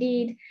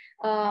indeed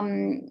are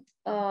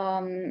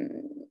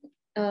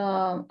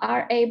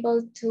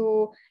able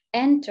to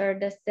enter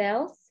the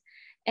cells,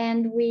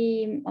 and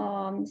we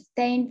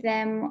stained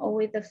them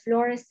with a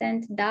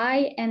fluorescent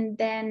dye and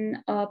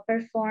then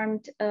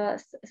performed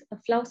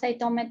flow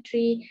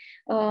cytometry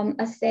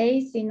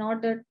assays in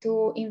order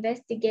to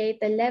investigate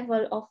the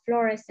level of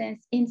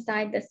fluorescence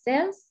inside the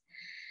cells.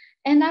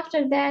 And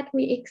after that,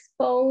 we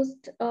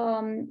exposed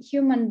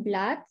human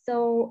blood.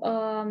 So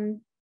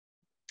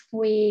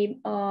we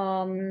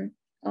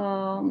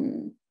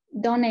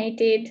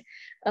donated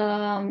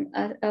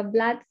a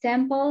blood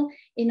sample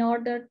in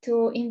order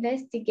to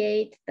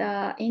investigate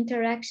the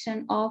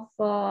interaction of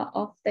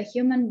the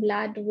human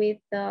blood with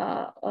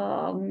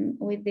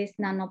these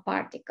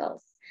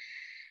nanoparticles.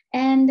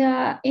 And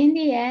in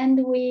the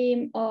end,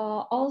 we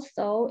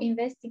also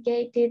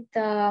investigated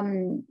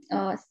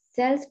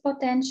cells'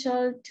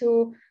 potential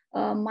to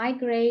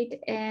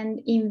migrate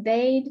and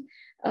invade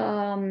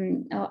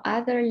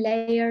other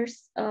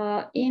layers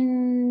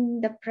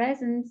in the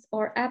presence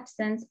or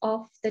absence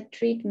of the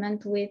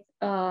treatment with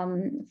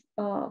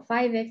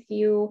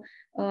 5-FU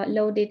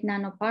loaded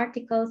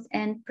nanoparticles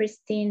and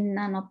pristine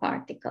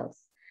nanoparticles.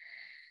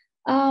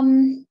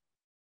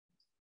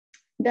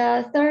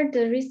 The third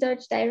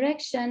research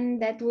direction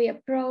that we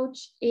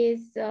approach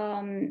is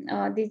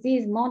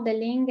disease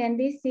modeling, and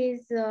this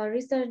is a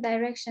research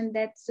direction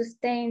that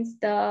sustains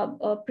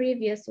the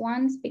previous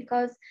ones,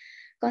 because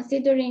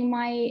considering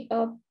my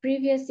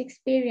previous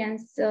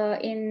experience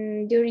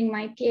during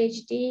my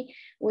PhD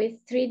with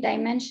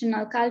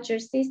three-dimensional culture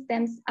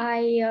systems,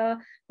 I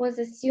was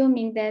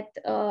assuming that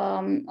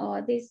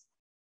these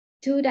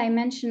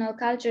two-dimensional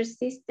culture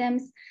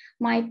systems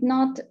might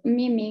not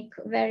mimic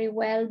very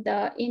well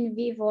the in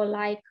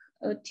vivo-like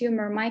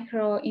tumor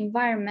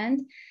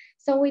microenvironment.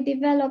 So we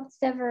developed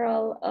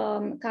several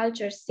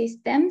culture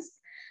systems.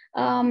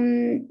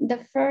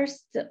 The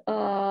first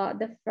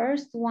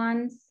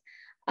ones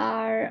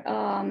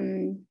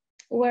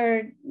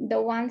were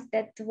the ones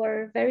that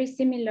were very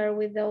similar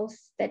with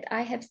those that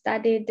I have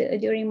studied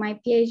during my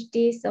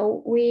PhD.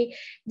 So we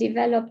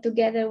developed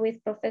together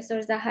with Professor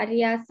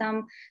Zaharia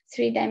some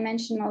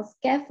three-dimensional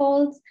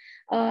scaffolds,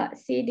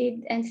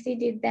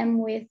 seeded them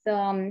with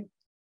colon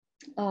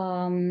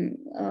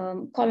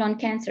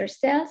cancer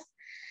cells.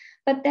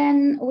 But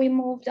then we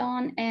moved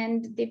on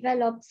and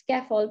developed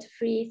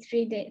scaffold-free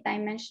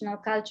three-dimensional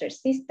culture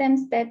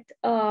systems that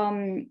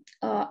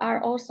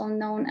are also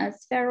known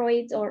as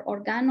spheroids or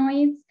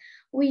organoids.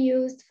 We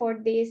used for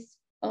this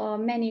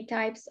many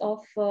types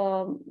of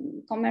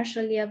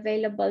commercially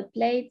available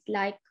plates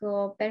like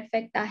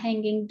Perfecta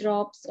hanging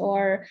drops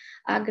or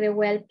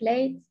Agrewell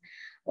plates.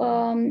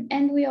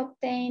 And we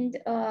obtained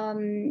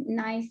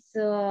nice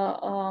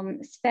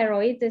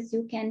spheroids, as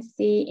you can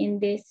see in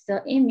this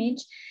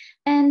image,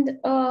 and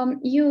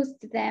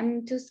used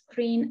them to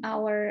screen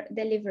our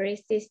delivery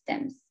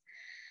systems.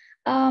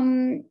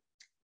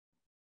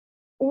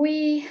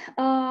 We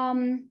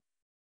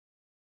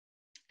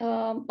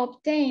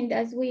obtained,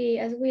 as we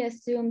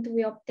assumed,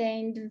 we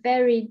obtained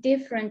very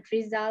different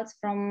results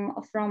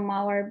from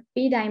our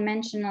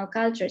b-dimensional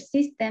culture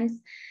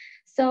systems.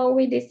 So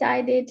we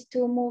decided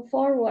to move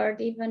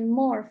forward even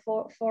more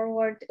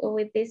forward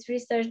with this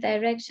research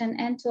direction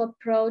and to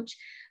approach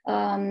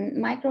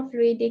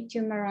microfluidic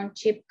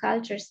tumor-on-chip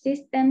culture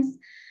systems,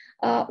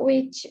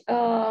 which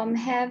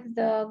have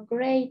the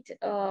great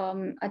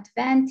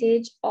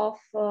advantage of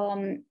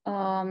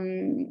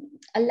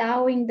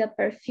allowing the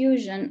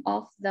perfusion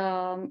of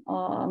the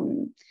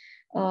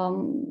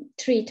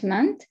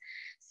treatment.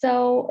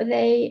 So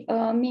they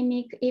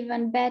mimic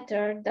even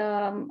better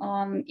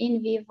the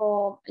in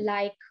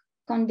vivo-like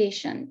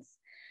conditions.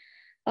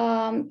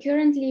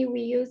 Currently,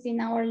 we use in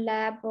our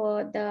lab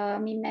the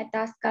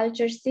Mimetas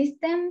culture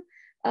system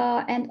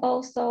and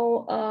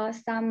also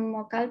some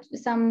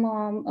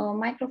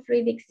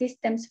microfluidic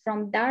systems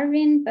from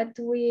Darwin, but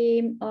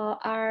we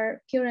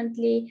are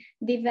currently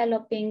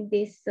developing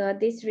this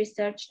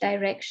research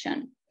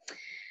direction.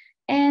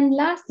 And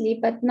lastly,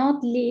 but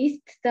not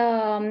least,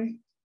 the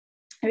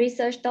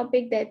research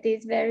topic that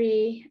is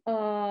very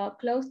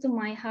close to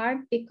my heart,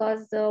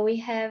 because we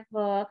have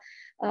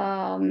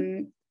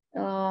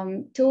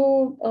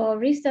two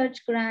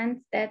research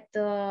grants that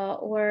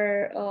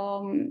were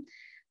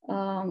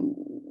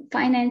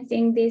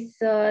financing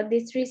this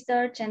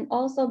research, and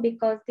also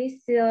because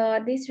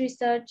this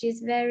research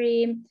is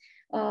very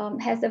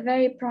has a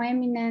very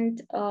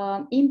prominent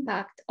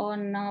impact on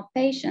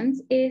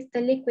patients, is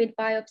the liquid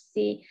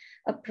biopsy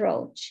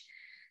approach.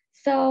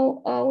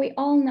 So we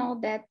all know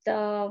that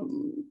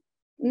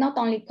not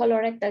only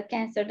colorectal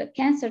cancer, the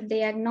cancer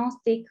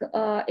diagnostic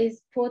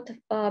is put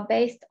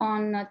based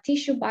on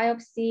tissue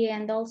biopsy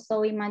and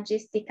also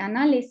imagistic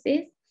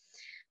analysis.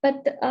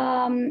 But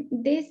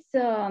these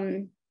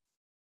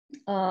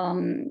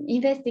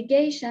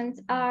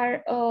investigations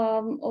are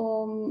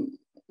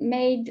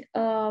made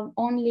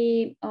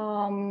only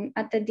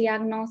at the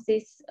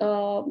diagnosis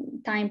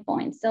time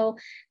point. So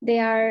they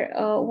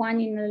are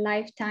one in a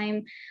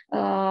lifetime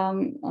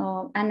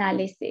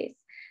analysis.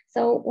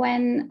 So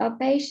when a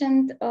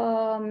patient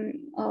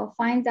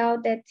finds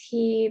out that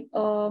he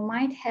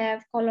might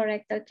have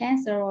colorectal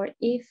cancer, or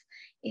if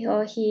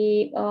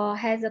he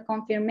has a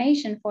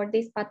confirmation for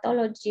this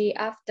pathology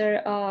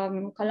after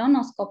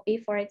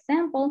colonoscopy, for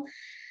example,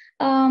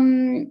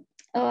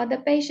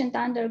 the patient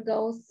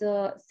undergoes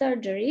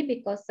surgery,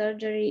 because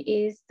surgery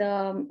is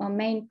the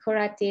main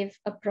curative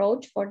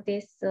approach for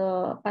this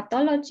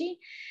pathology.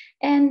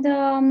 And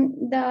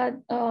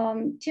the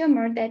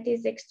tumor that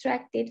is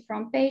extracted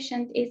from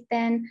patient is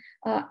then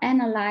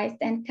analyzed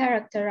and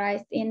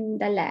characterized in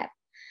the lab.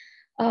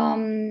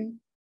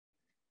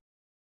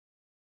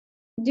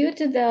 Due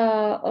to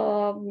the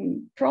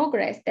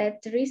progress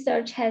that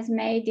research has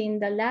made in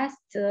the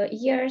last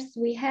years,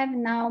 we have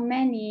now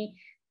many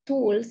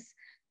tools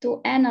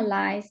to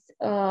analyze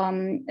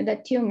the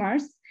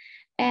tumors,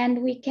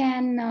 and we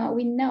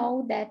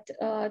know that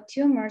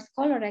tumors,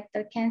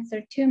 colorectal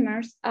cancer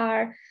tumors,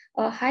 are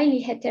highly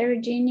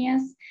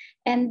heterogeneous,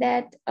 and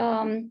that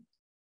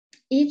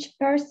each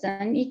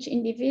person, each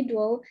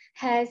individual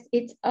has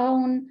its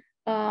own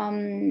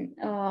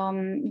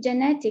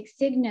genetic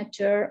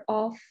signature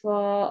of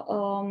the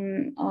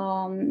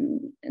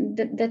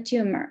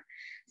tumor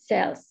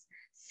cells.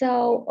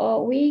 So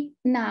we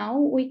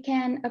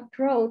can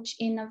approach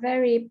in a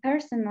very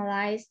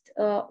personalized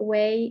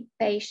way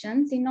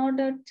patients in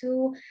order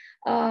to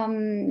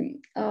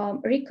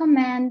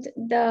recommend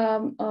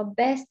the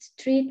best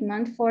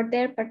treatment for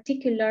their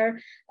particular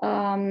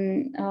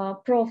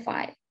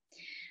profile.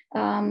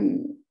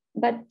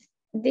 But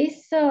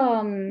this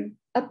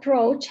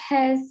approach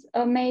has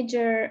a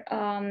major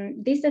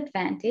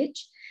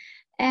disadvantage.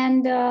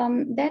 And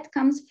that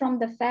comes from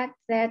the fact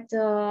that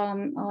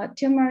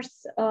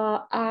tumors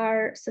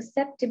are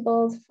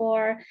susceptible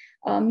for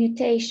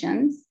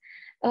mutations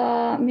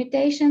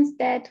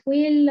that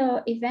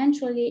will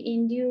eventually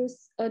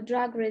induce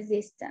drug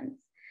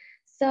resistance.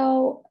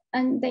 So,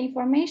 and the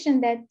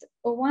information that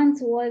once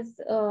was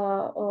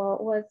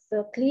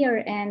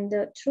clear and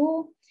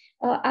true,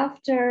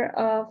 after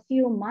a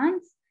few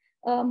months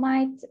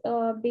might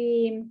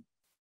be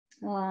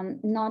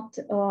not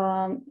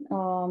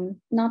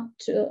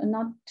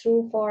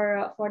true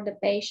for the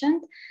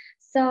patient.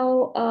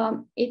 So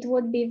it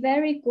would be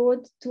very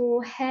good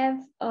to have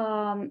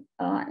an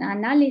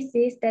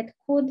analysis that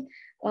could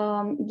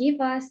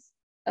give us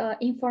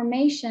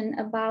information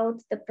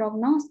about the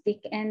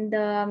prognostic and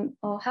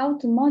how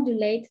to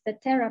modulate the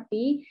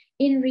therapy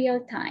in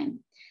real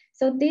time.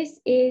 So this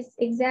is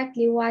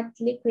exactly what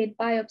liquid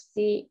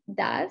biopsy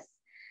does.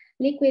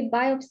 Liquid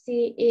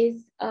biopsy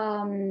is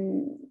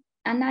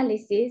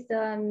analysis,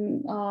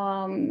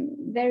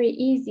 very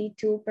easy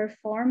to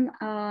perform,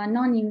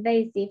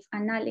 non-invasive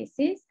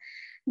analysis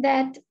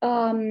that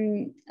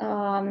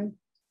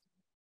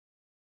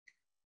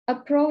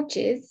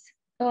approaches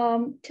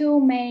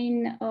two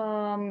main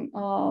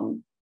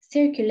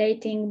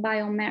circulating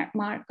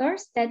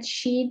biomarkers that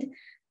shed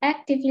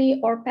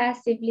actively or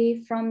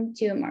passively from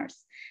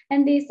tumors.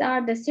 And these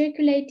are the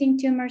circulating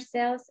tumor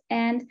cells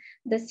and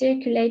the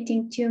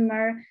circulating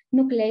tumor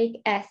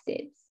nucleic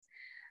acids.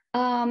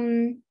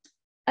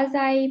 As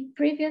I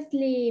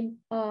previously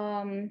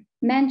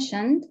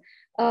mentioned,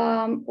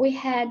 we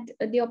had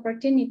the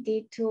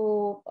opportunity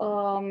to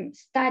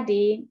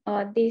study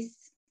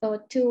these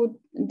two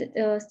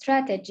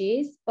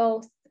strategies,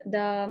 both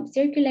the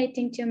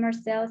circulating tumor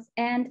cells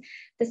and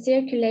the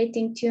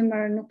circulating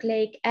tumor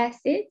nucleic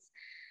acids.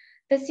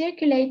 The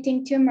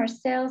circulating tumor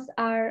cells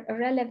are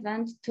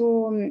relevant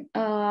to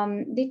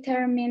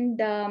determine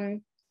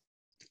the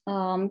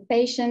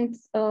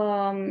patient's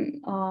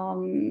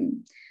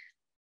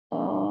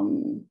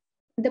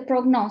the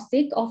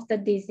prognostic of the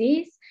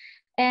disease,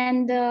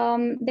 And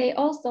they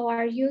also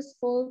are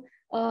useful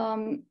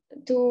for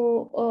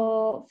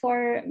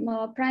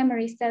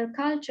primary cell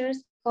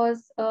cultures,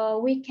 because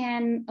we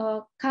can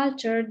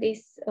culture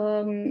these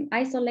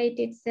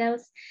isolated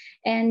cells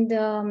and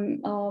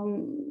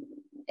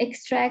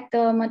extract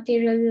the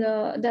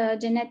material, the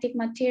genetic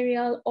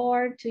material,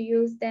 or to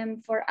use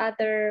them for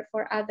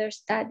other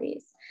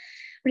studies.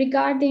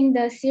 Regarding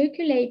the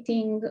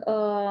circulating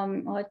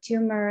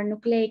tumor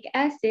nucleic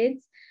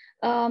acids,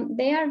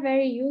 they are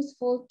very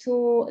useful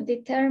to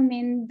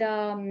determine the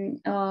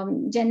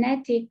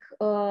genetic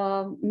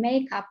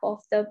makeup of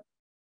the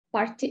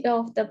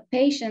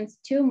patient's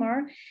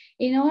tumor,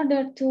 in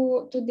order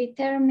to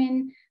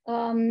determine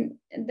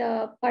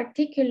the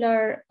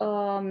particular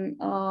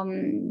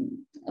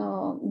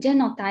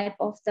genotype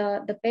of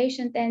the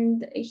patient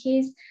and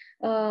his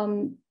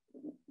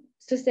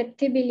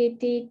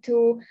susceptibility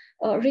to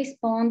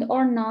respond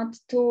or not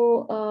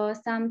to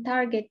some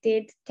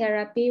targeted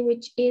therapy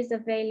which is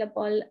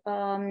available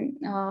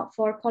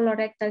for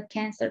colorectal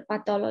cancer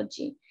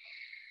pathology.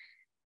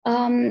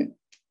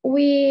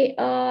 We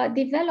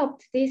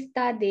developed these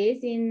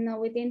studies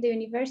within the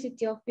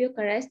University of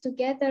Bucharest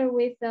together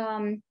with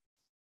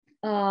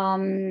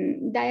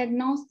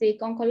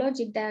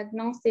oncologic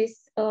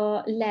diagnosis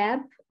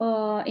lab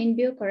in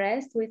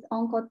Bucharest with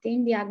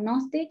Oncoteam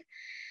Diagnostic.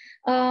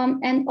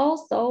 And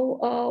also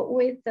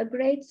with the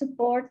great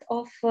support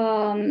of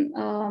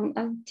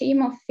a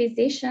team of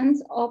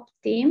physicians,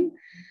 Opteam.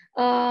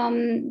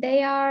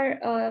 They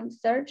are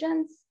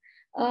surgeons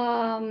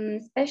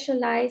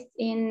specialized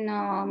in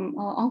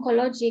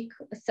oncologic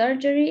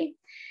surgery,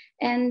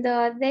 and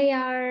they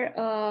are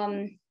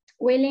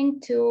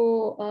willing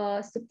to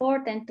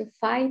support and to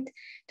fight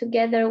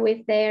together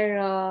with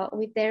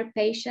their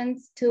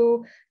patients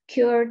to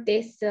cure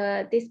this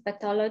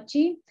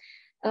pathology.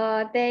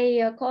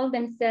 They call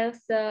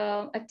themselves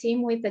a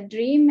team with a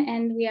dream,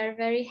 and we are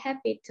very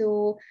happy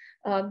to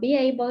be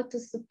able to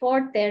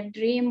support their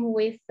dream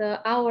with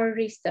our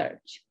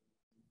research.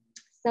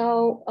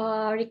 So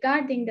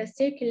regarding the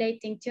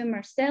circulating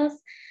tumor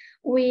cells,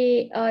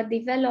 we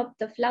developed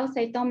the flow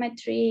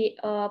cytometry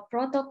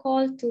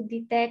protocol to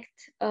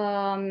detect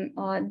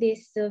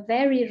these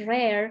very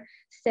rare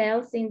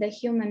cells in the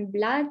human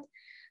blood.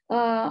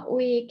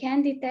 We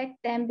can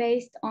detect them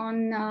based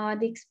on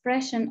the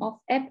expression of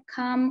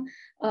EpCAM,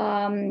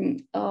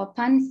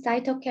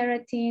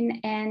 pan-cytokeratin,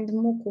 and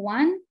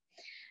MUC1.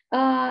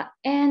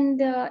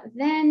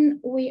 Then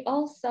we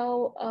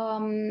also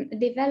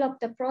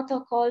developed a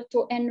protocol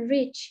to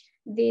enrich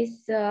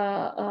these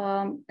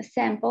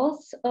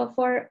samples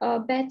for a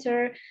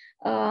better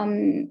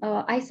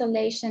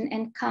isolation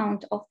and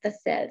count of the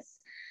cells.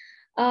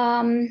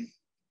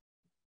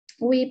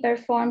 We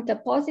performed a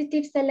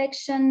positive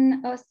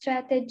selection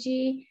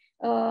strategy.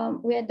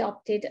 We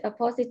adopted a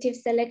positive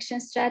selection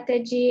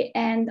strategy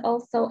and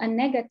also a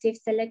negative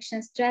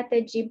selection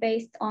strategy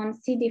based on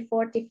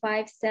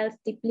CD45 cells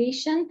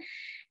depletion.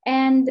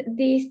 And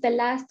the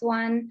last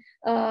one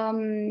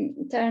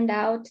turned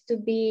out to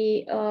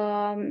be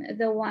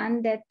the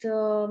one that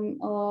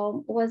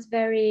was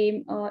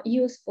very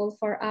useful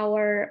for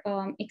our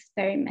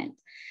experiment.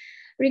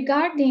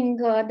 Regarding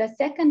the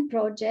second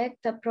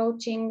project,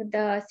 approaching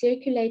the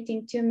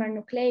circulating tumor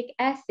nucleic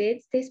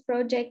acids, this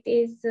project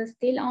is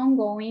still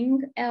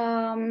ongoing.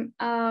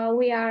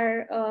 We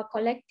are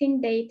collecting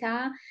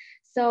data.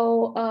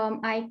 So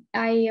I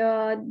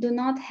do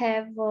not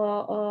have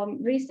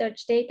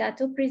research data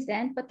to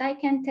present, but I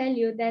can tell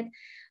you that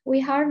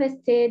we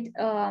harvested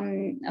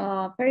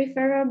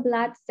peripheral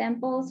blood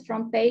samples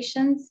from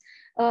patients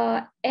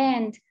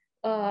and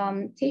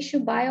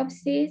tissue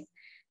biopsies,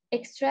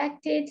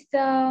 extracted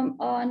the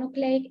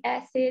nucleic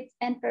acids,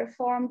 and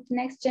performed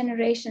next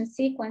generation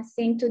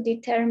sequencing to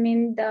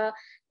determine the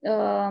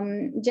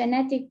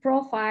genetic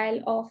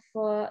profile of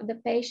the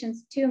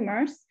patient's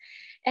tumors.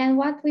 And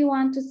what we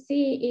want to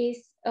see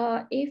is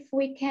if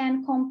we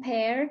can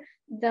compare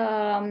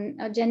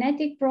the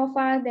genetic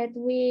profile that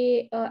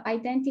we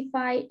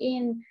identify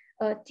in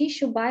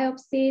tissue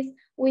biopsies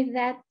with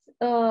that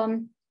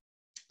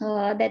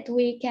that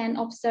we can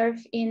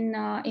observe in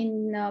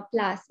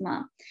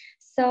plasma.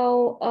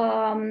 So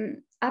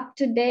up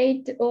to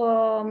date,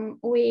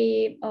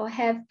 we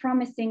have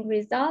promising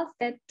results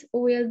that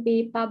will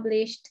be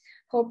published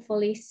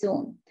hopefully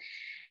soon.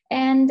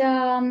 And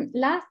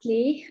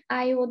lastly,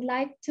 I would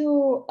like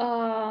to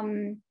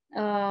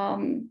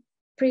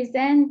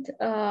present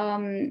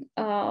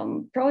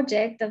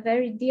project, a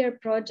very dear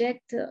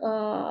project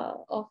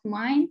of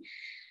mine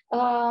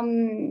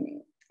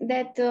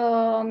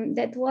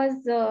that was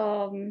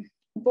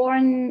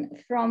born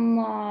from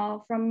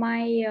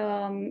my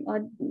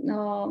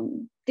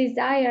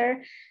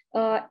desire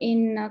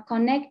in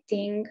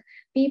connecting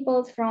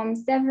people from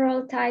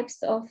several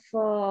types of,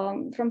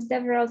 from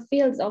several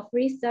fields of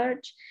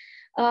research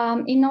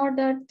in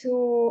order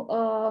to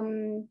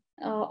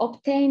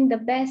obtain the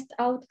best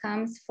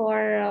outcomes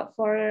for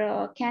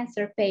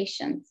cancer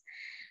patients.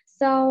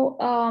 So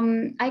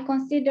I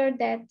consider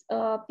that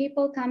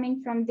people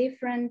coming from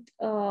different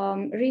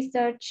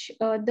research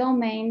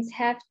domains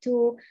have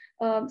to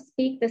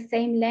speak the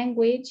same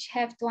language,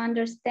 have to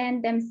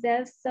understand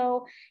themselves.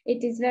 So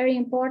it is very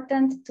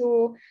important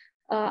to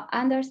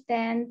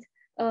understand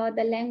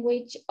the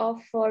language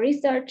of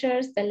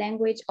researchers, the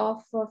language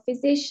of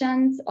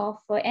physicians, of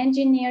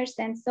engineers,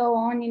 and so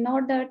on, in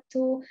order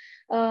to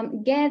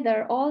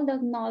gather all the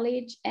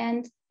knowledge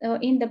and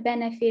in the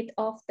benefit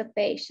of the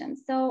patient.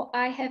 So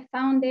I have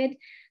founded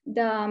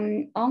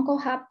the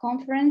OncoHub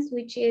conference,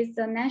 which is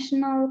a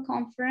national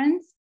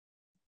conference.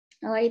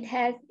 It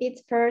has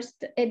its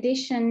first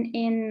edition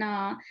in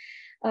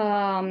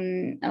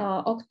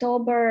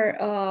October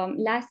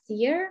last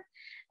year.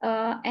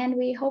 And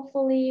we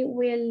hopefully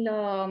will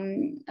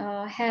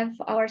have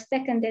our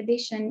second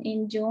edition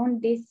in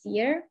June this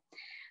year.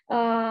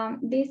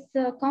 This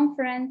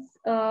conference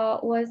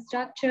was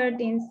structured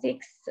in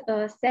 6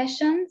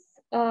 sessions.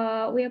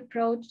 We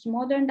approached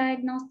modern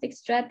diagnostic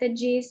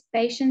strategies,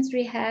 patients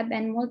rehab,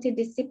 and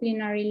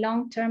multidisciplinary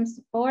long-term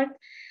support,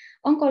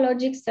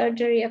 oncologic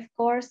surgery, of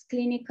course,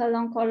 clinical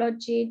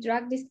oncology,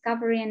 drug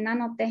discovery and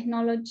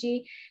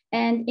nanotechnology,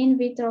 and in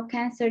vitro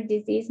cancer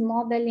disease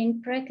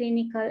modeling,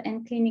 preclinical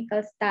and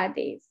clinical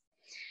studies.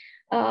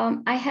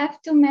 I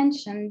have to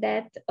mention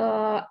that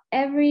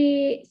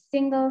every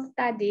single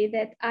study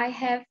that I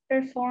have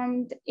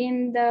performed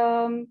in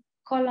the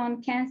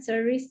colon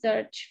cancer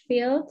research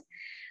field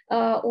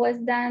was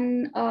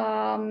done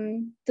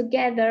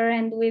together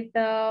and with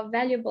the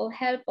valuable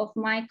help of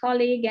my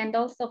colleague and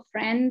also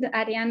friend,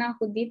 Ariana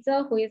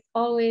Hudiță, who is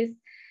always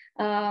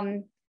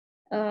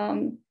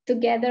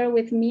together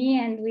with me,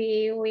 and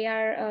we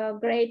are a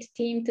great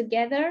team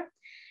together.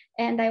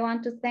 And I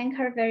want to thank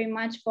her very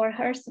much for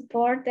her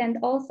support. And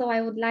also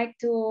I would like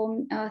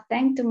to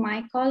thank to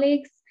my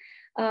colleagues,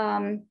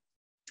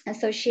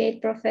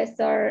 Associate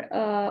Professor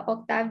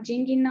Octav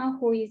Gingina,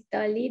 who is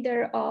the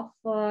leader of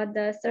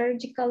the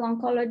surgical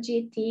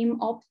oncology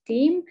team, OP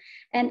team,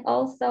 and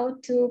also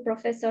to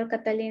Professor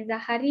Cătălin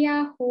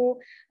Zaharia, who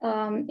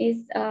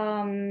is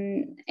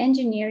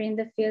engineer in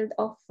the field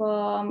of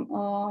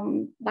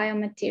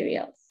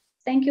biomaterials.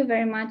 Thank you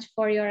very much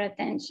for your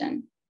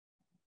attention.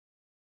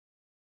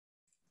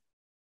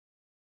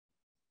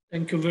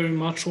 Thank you very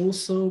much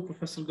also,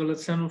 Professor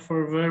Gălățeanu,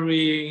 for a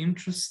very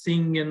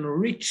interesting and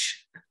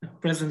rich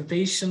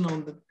presentation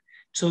on the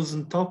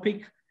chosen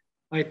topic.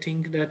 I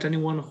think that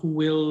anyone who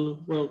will,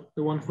 well,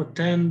 the one who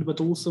attend, but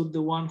also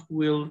the one who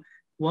will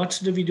watch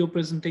the video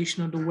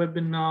presentation of the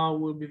webinar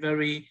will be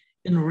very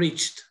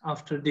enriched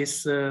after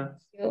this,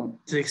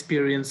 this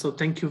experience. So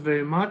thank you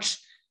very much.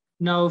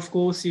 Now, of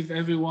course, if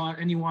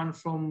anyone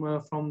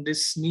from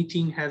this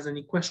meeting has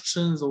any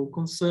questions or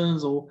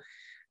concerns or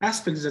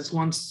aspects that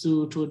wants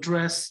to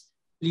address,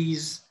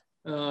 please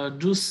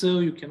do so.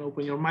 You can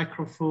open your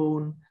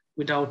microphone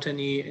without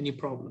any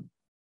problem.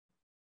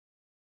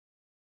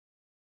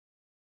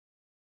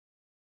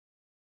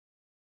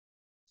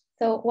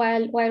 So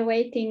while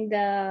waiting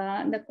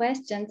the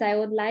questions, I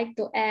would like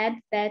to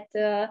add that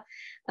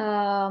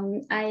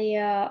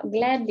I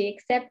gladly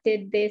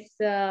accepted this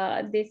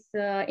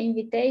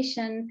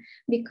invitation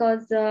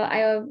because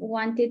I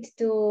wanted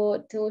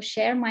to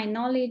share my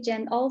knowledge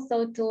and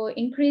also to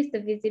increase the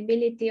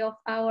visibility of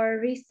our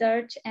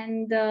research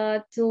and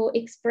to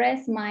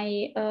express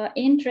my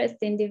interest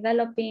in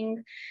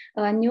developing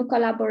new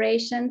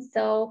collaborations.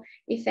 So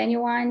if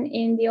anyone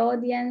in the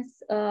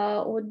audience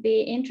would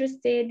be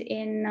interested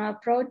in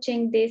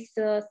approaching this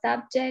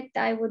subject,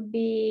 I would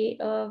be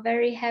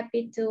very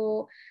happy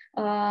to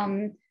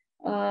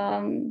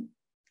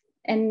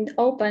and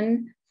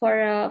open for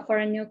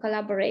a new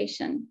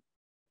collaboration.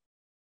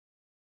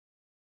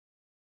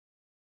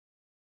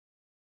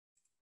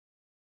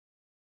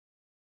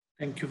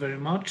 Thank you very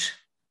much.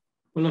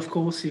 Well, of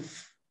course,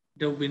 if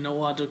there will be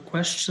no other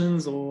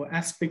questions or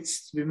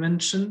aspects to be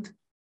mentioned,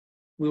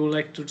 we would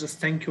like to just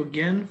thank you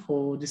again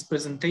for this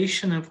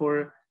presentation and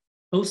for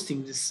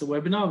hosting this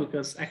webinar,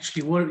 because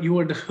actually you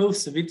were the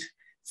host of it,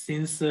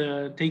 since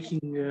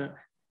taking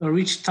a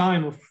rich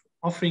time of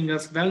offering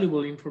us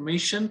valuable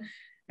information.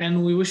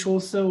 And we wish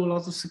also a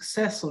lot of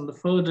success on the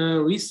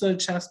further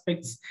research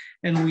aspects.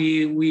 And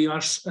we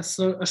are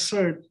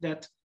assured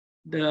that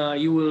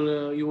you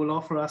will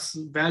offer us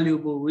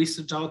valuable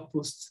research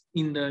outputs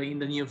in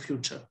the near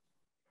future.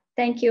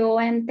 Thank you,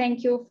 and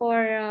thank you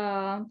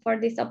for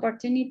this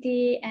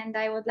opportunity. And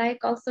I would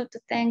like also to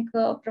thank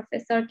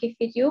Professor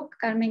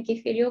Carmen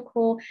Chifiriuc,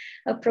 who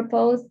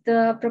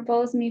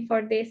proposed me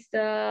for this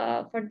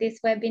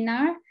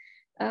webinar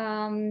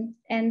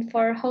and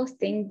for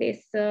hosting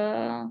this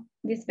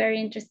very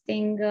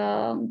interesting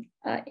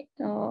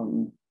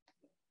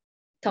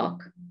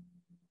talk.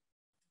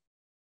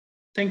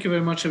 Thank you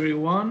very much,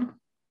 everyone.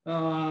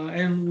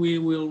 And we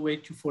will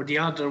wait for the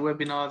other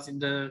webinars in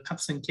the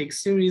Cups and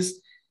Cakes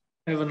series.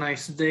 Have a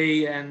nice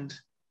day and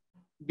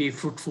be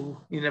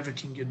fruitful in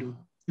everything you do.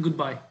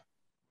 Goodbye.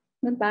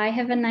 Goodbye.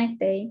 Have a nice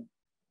day.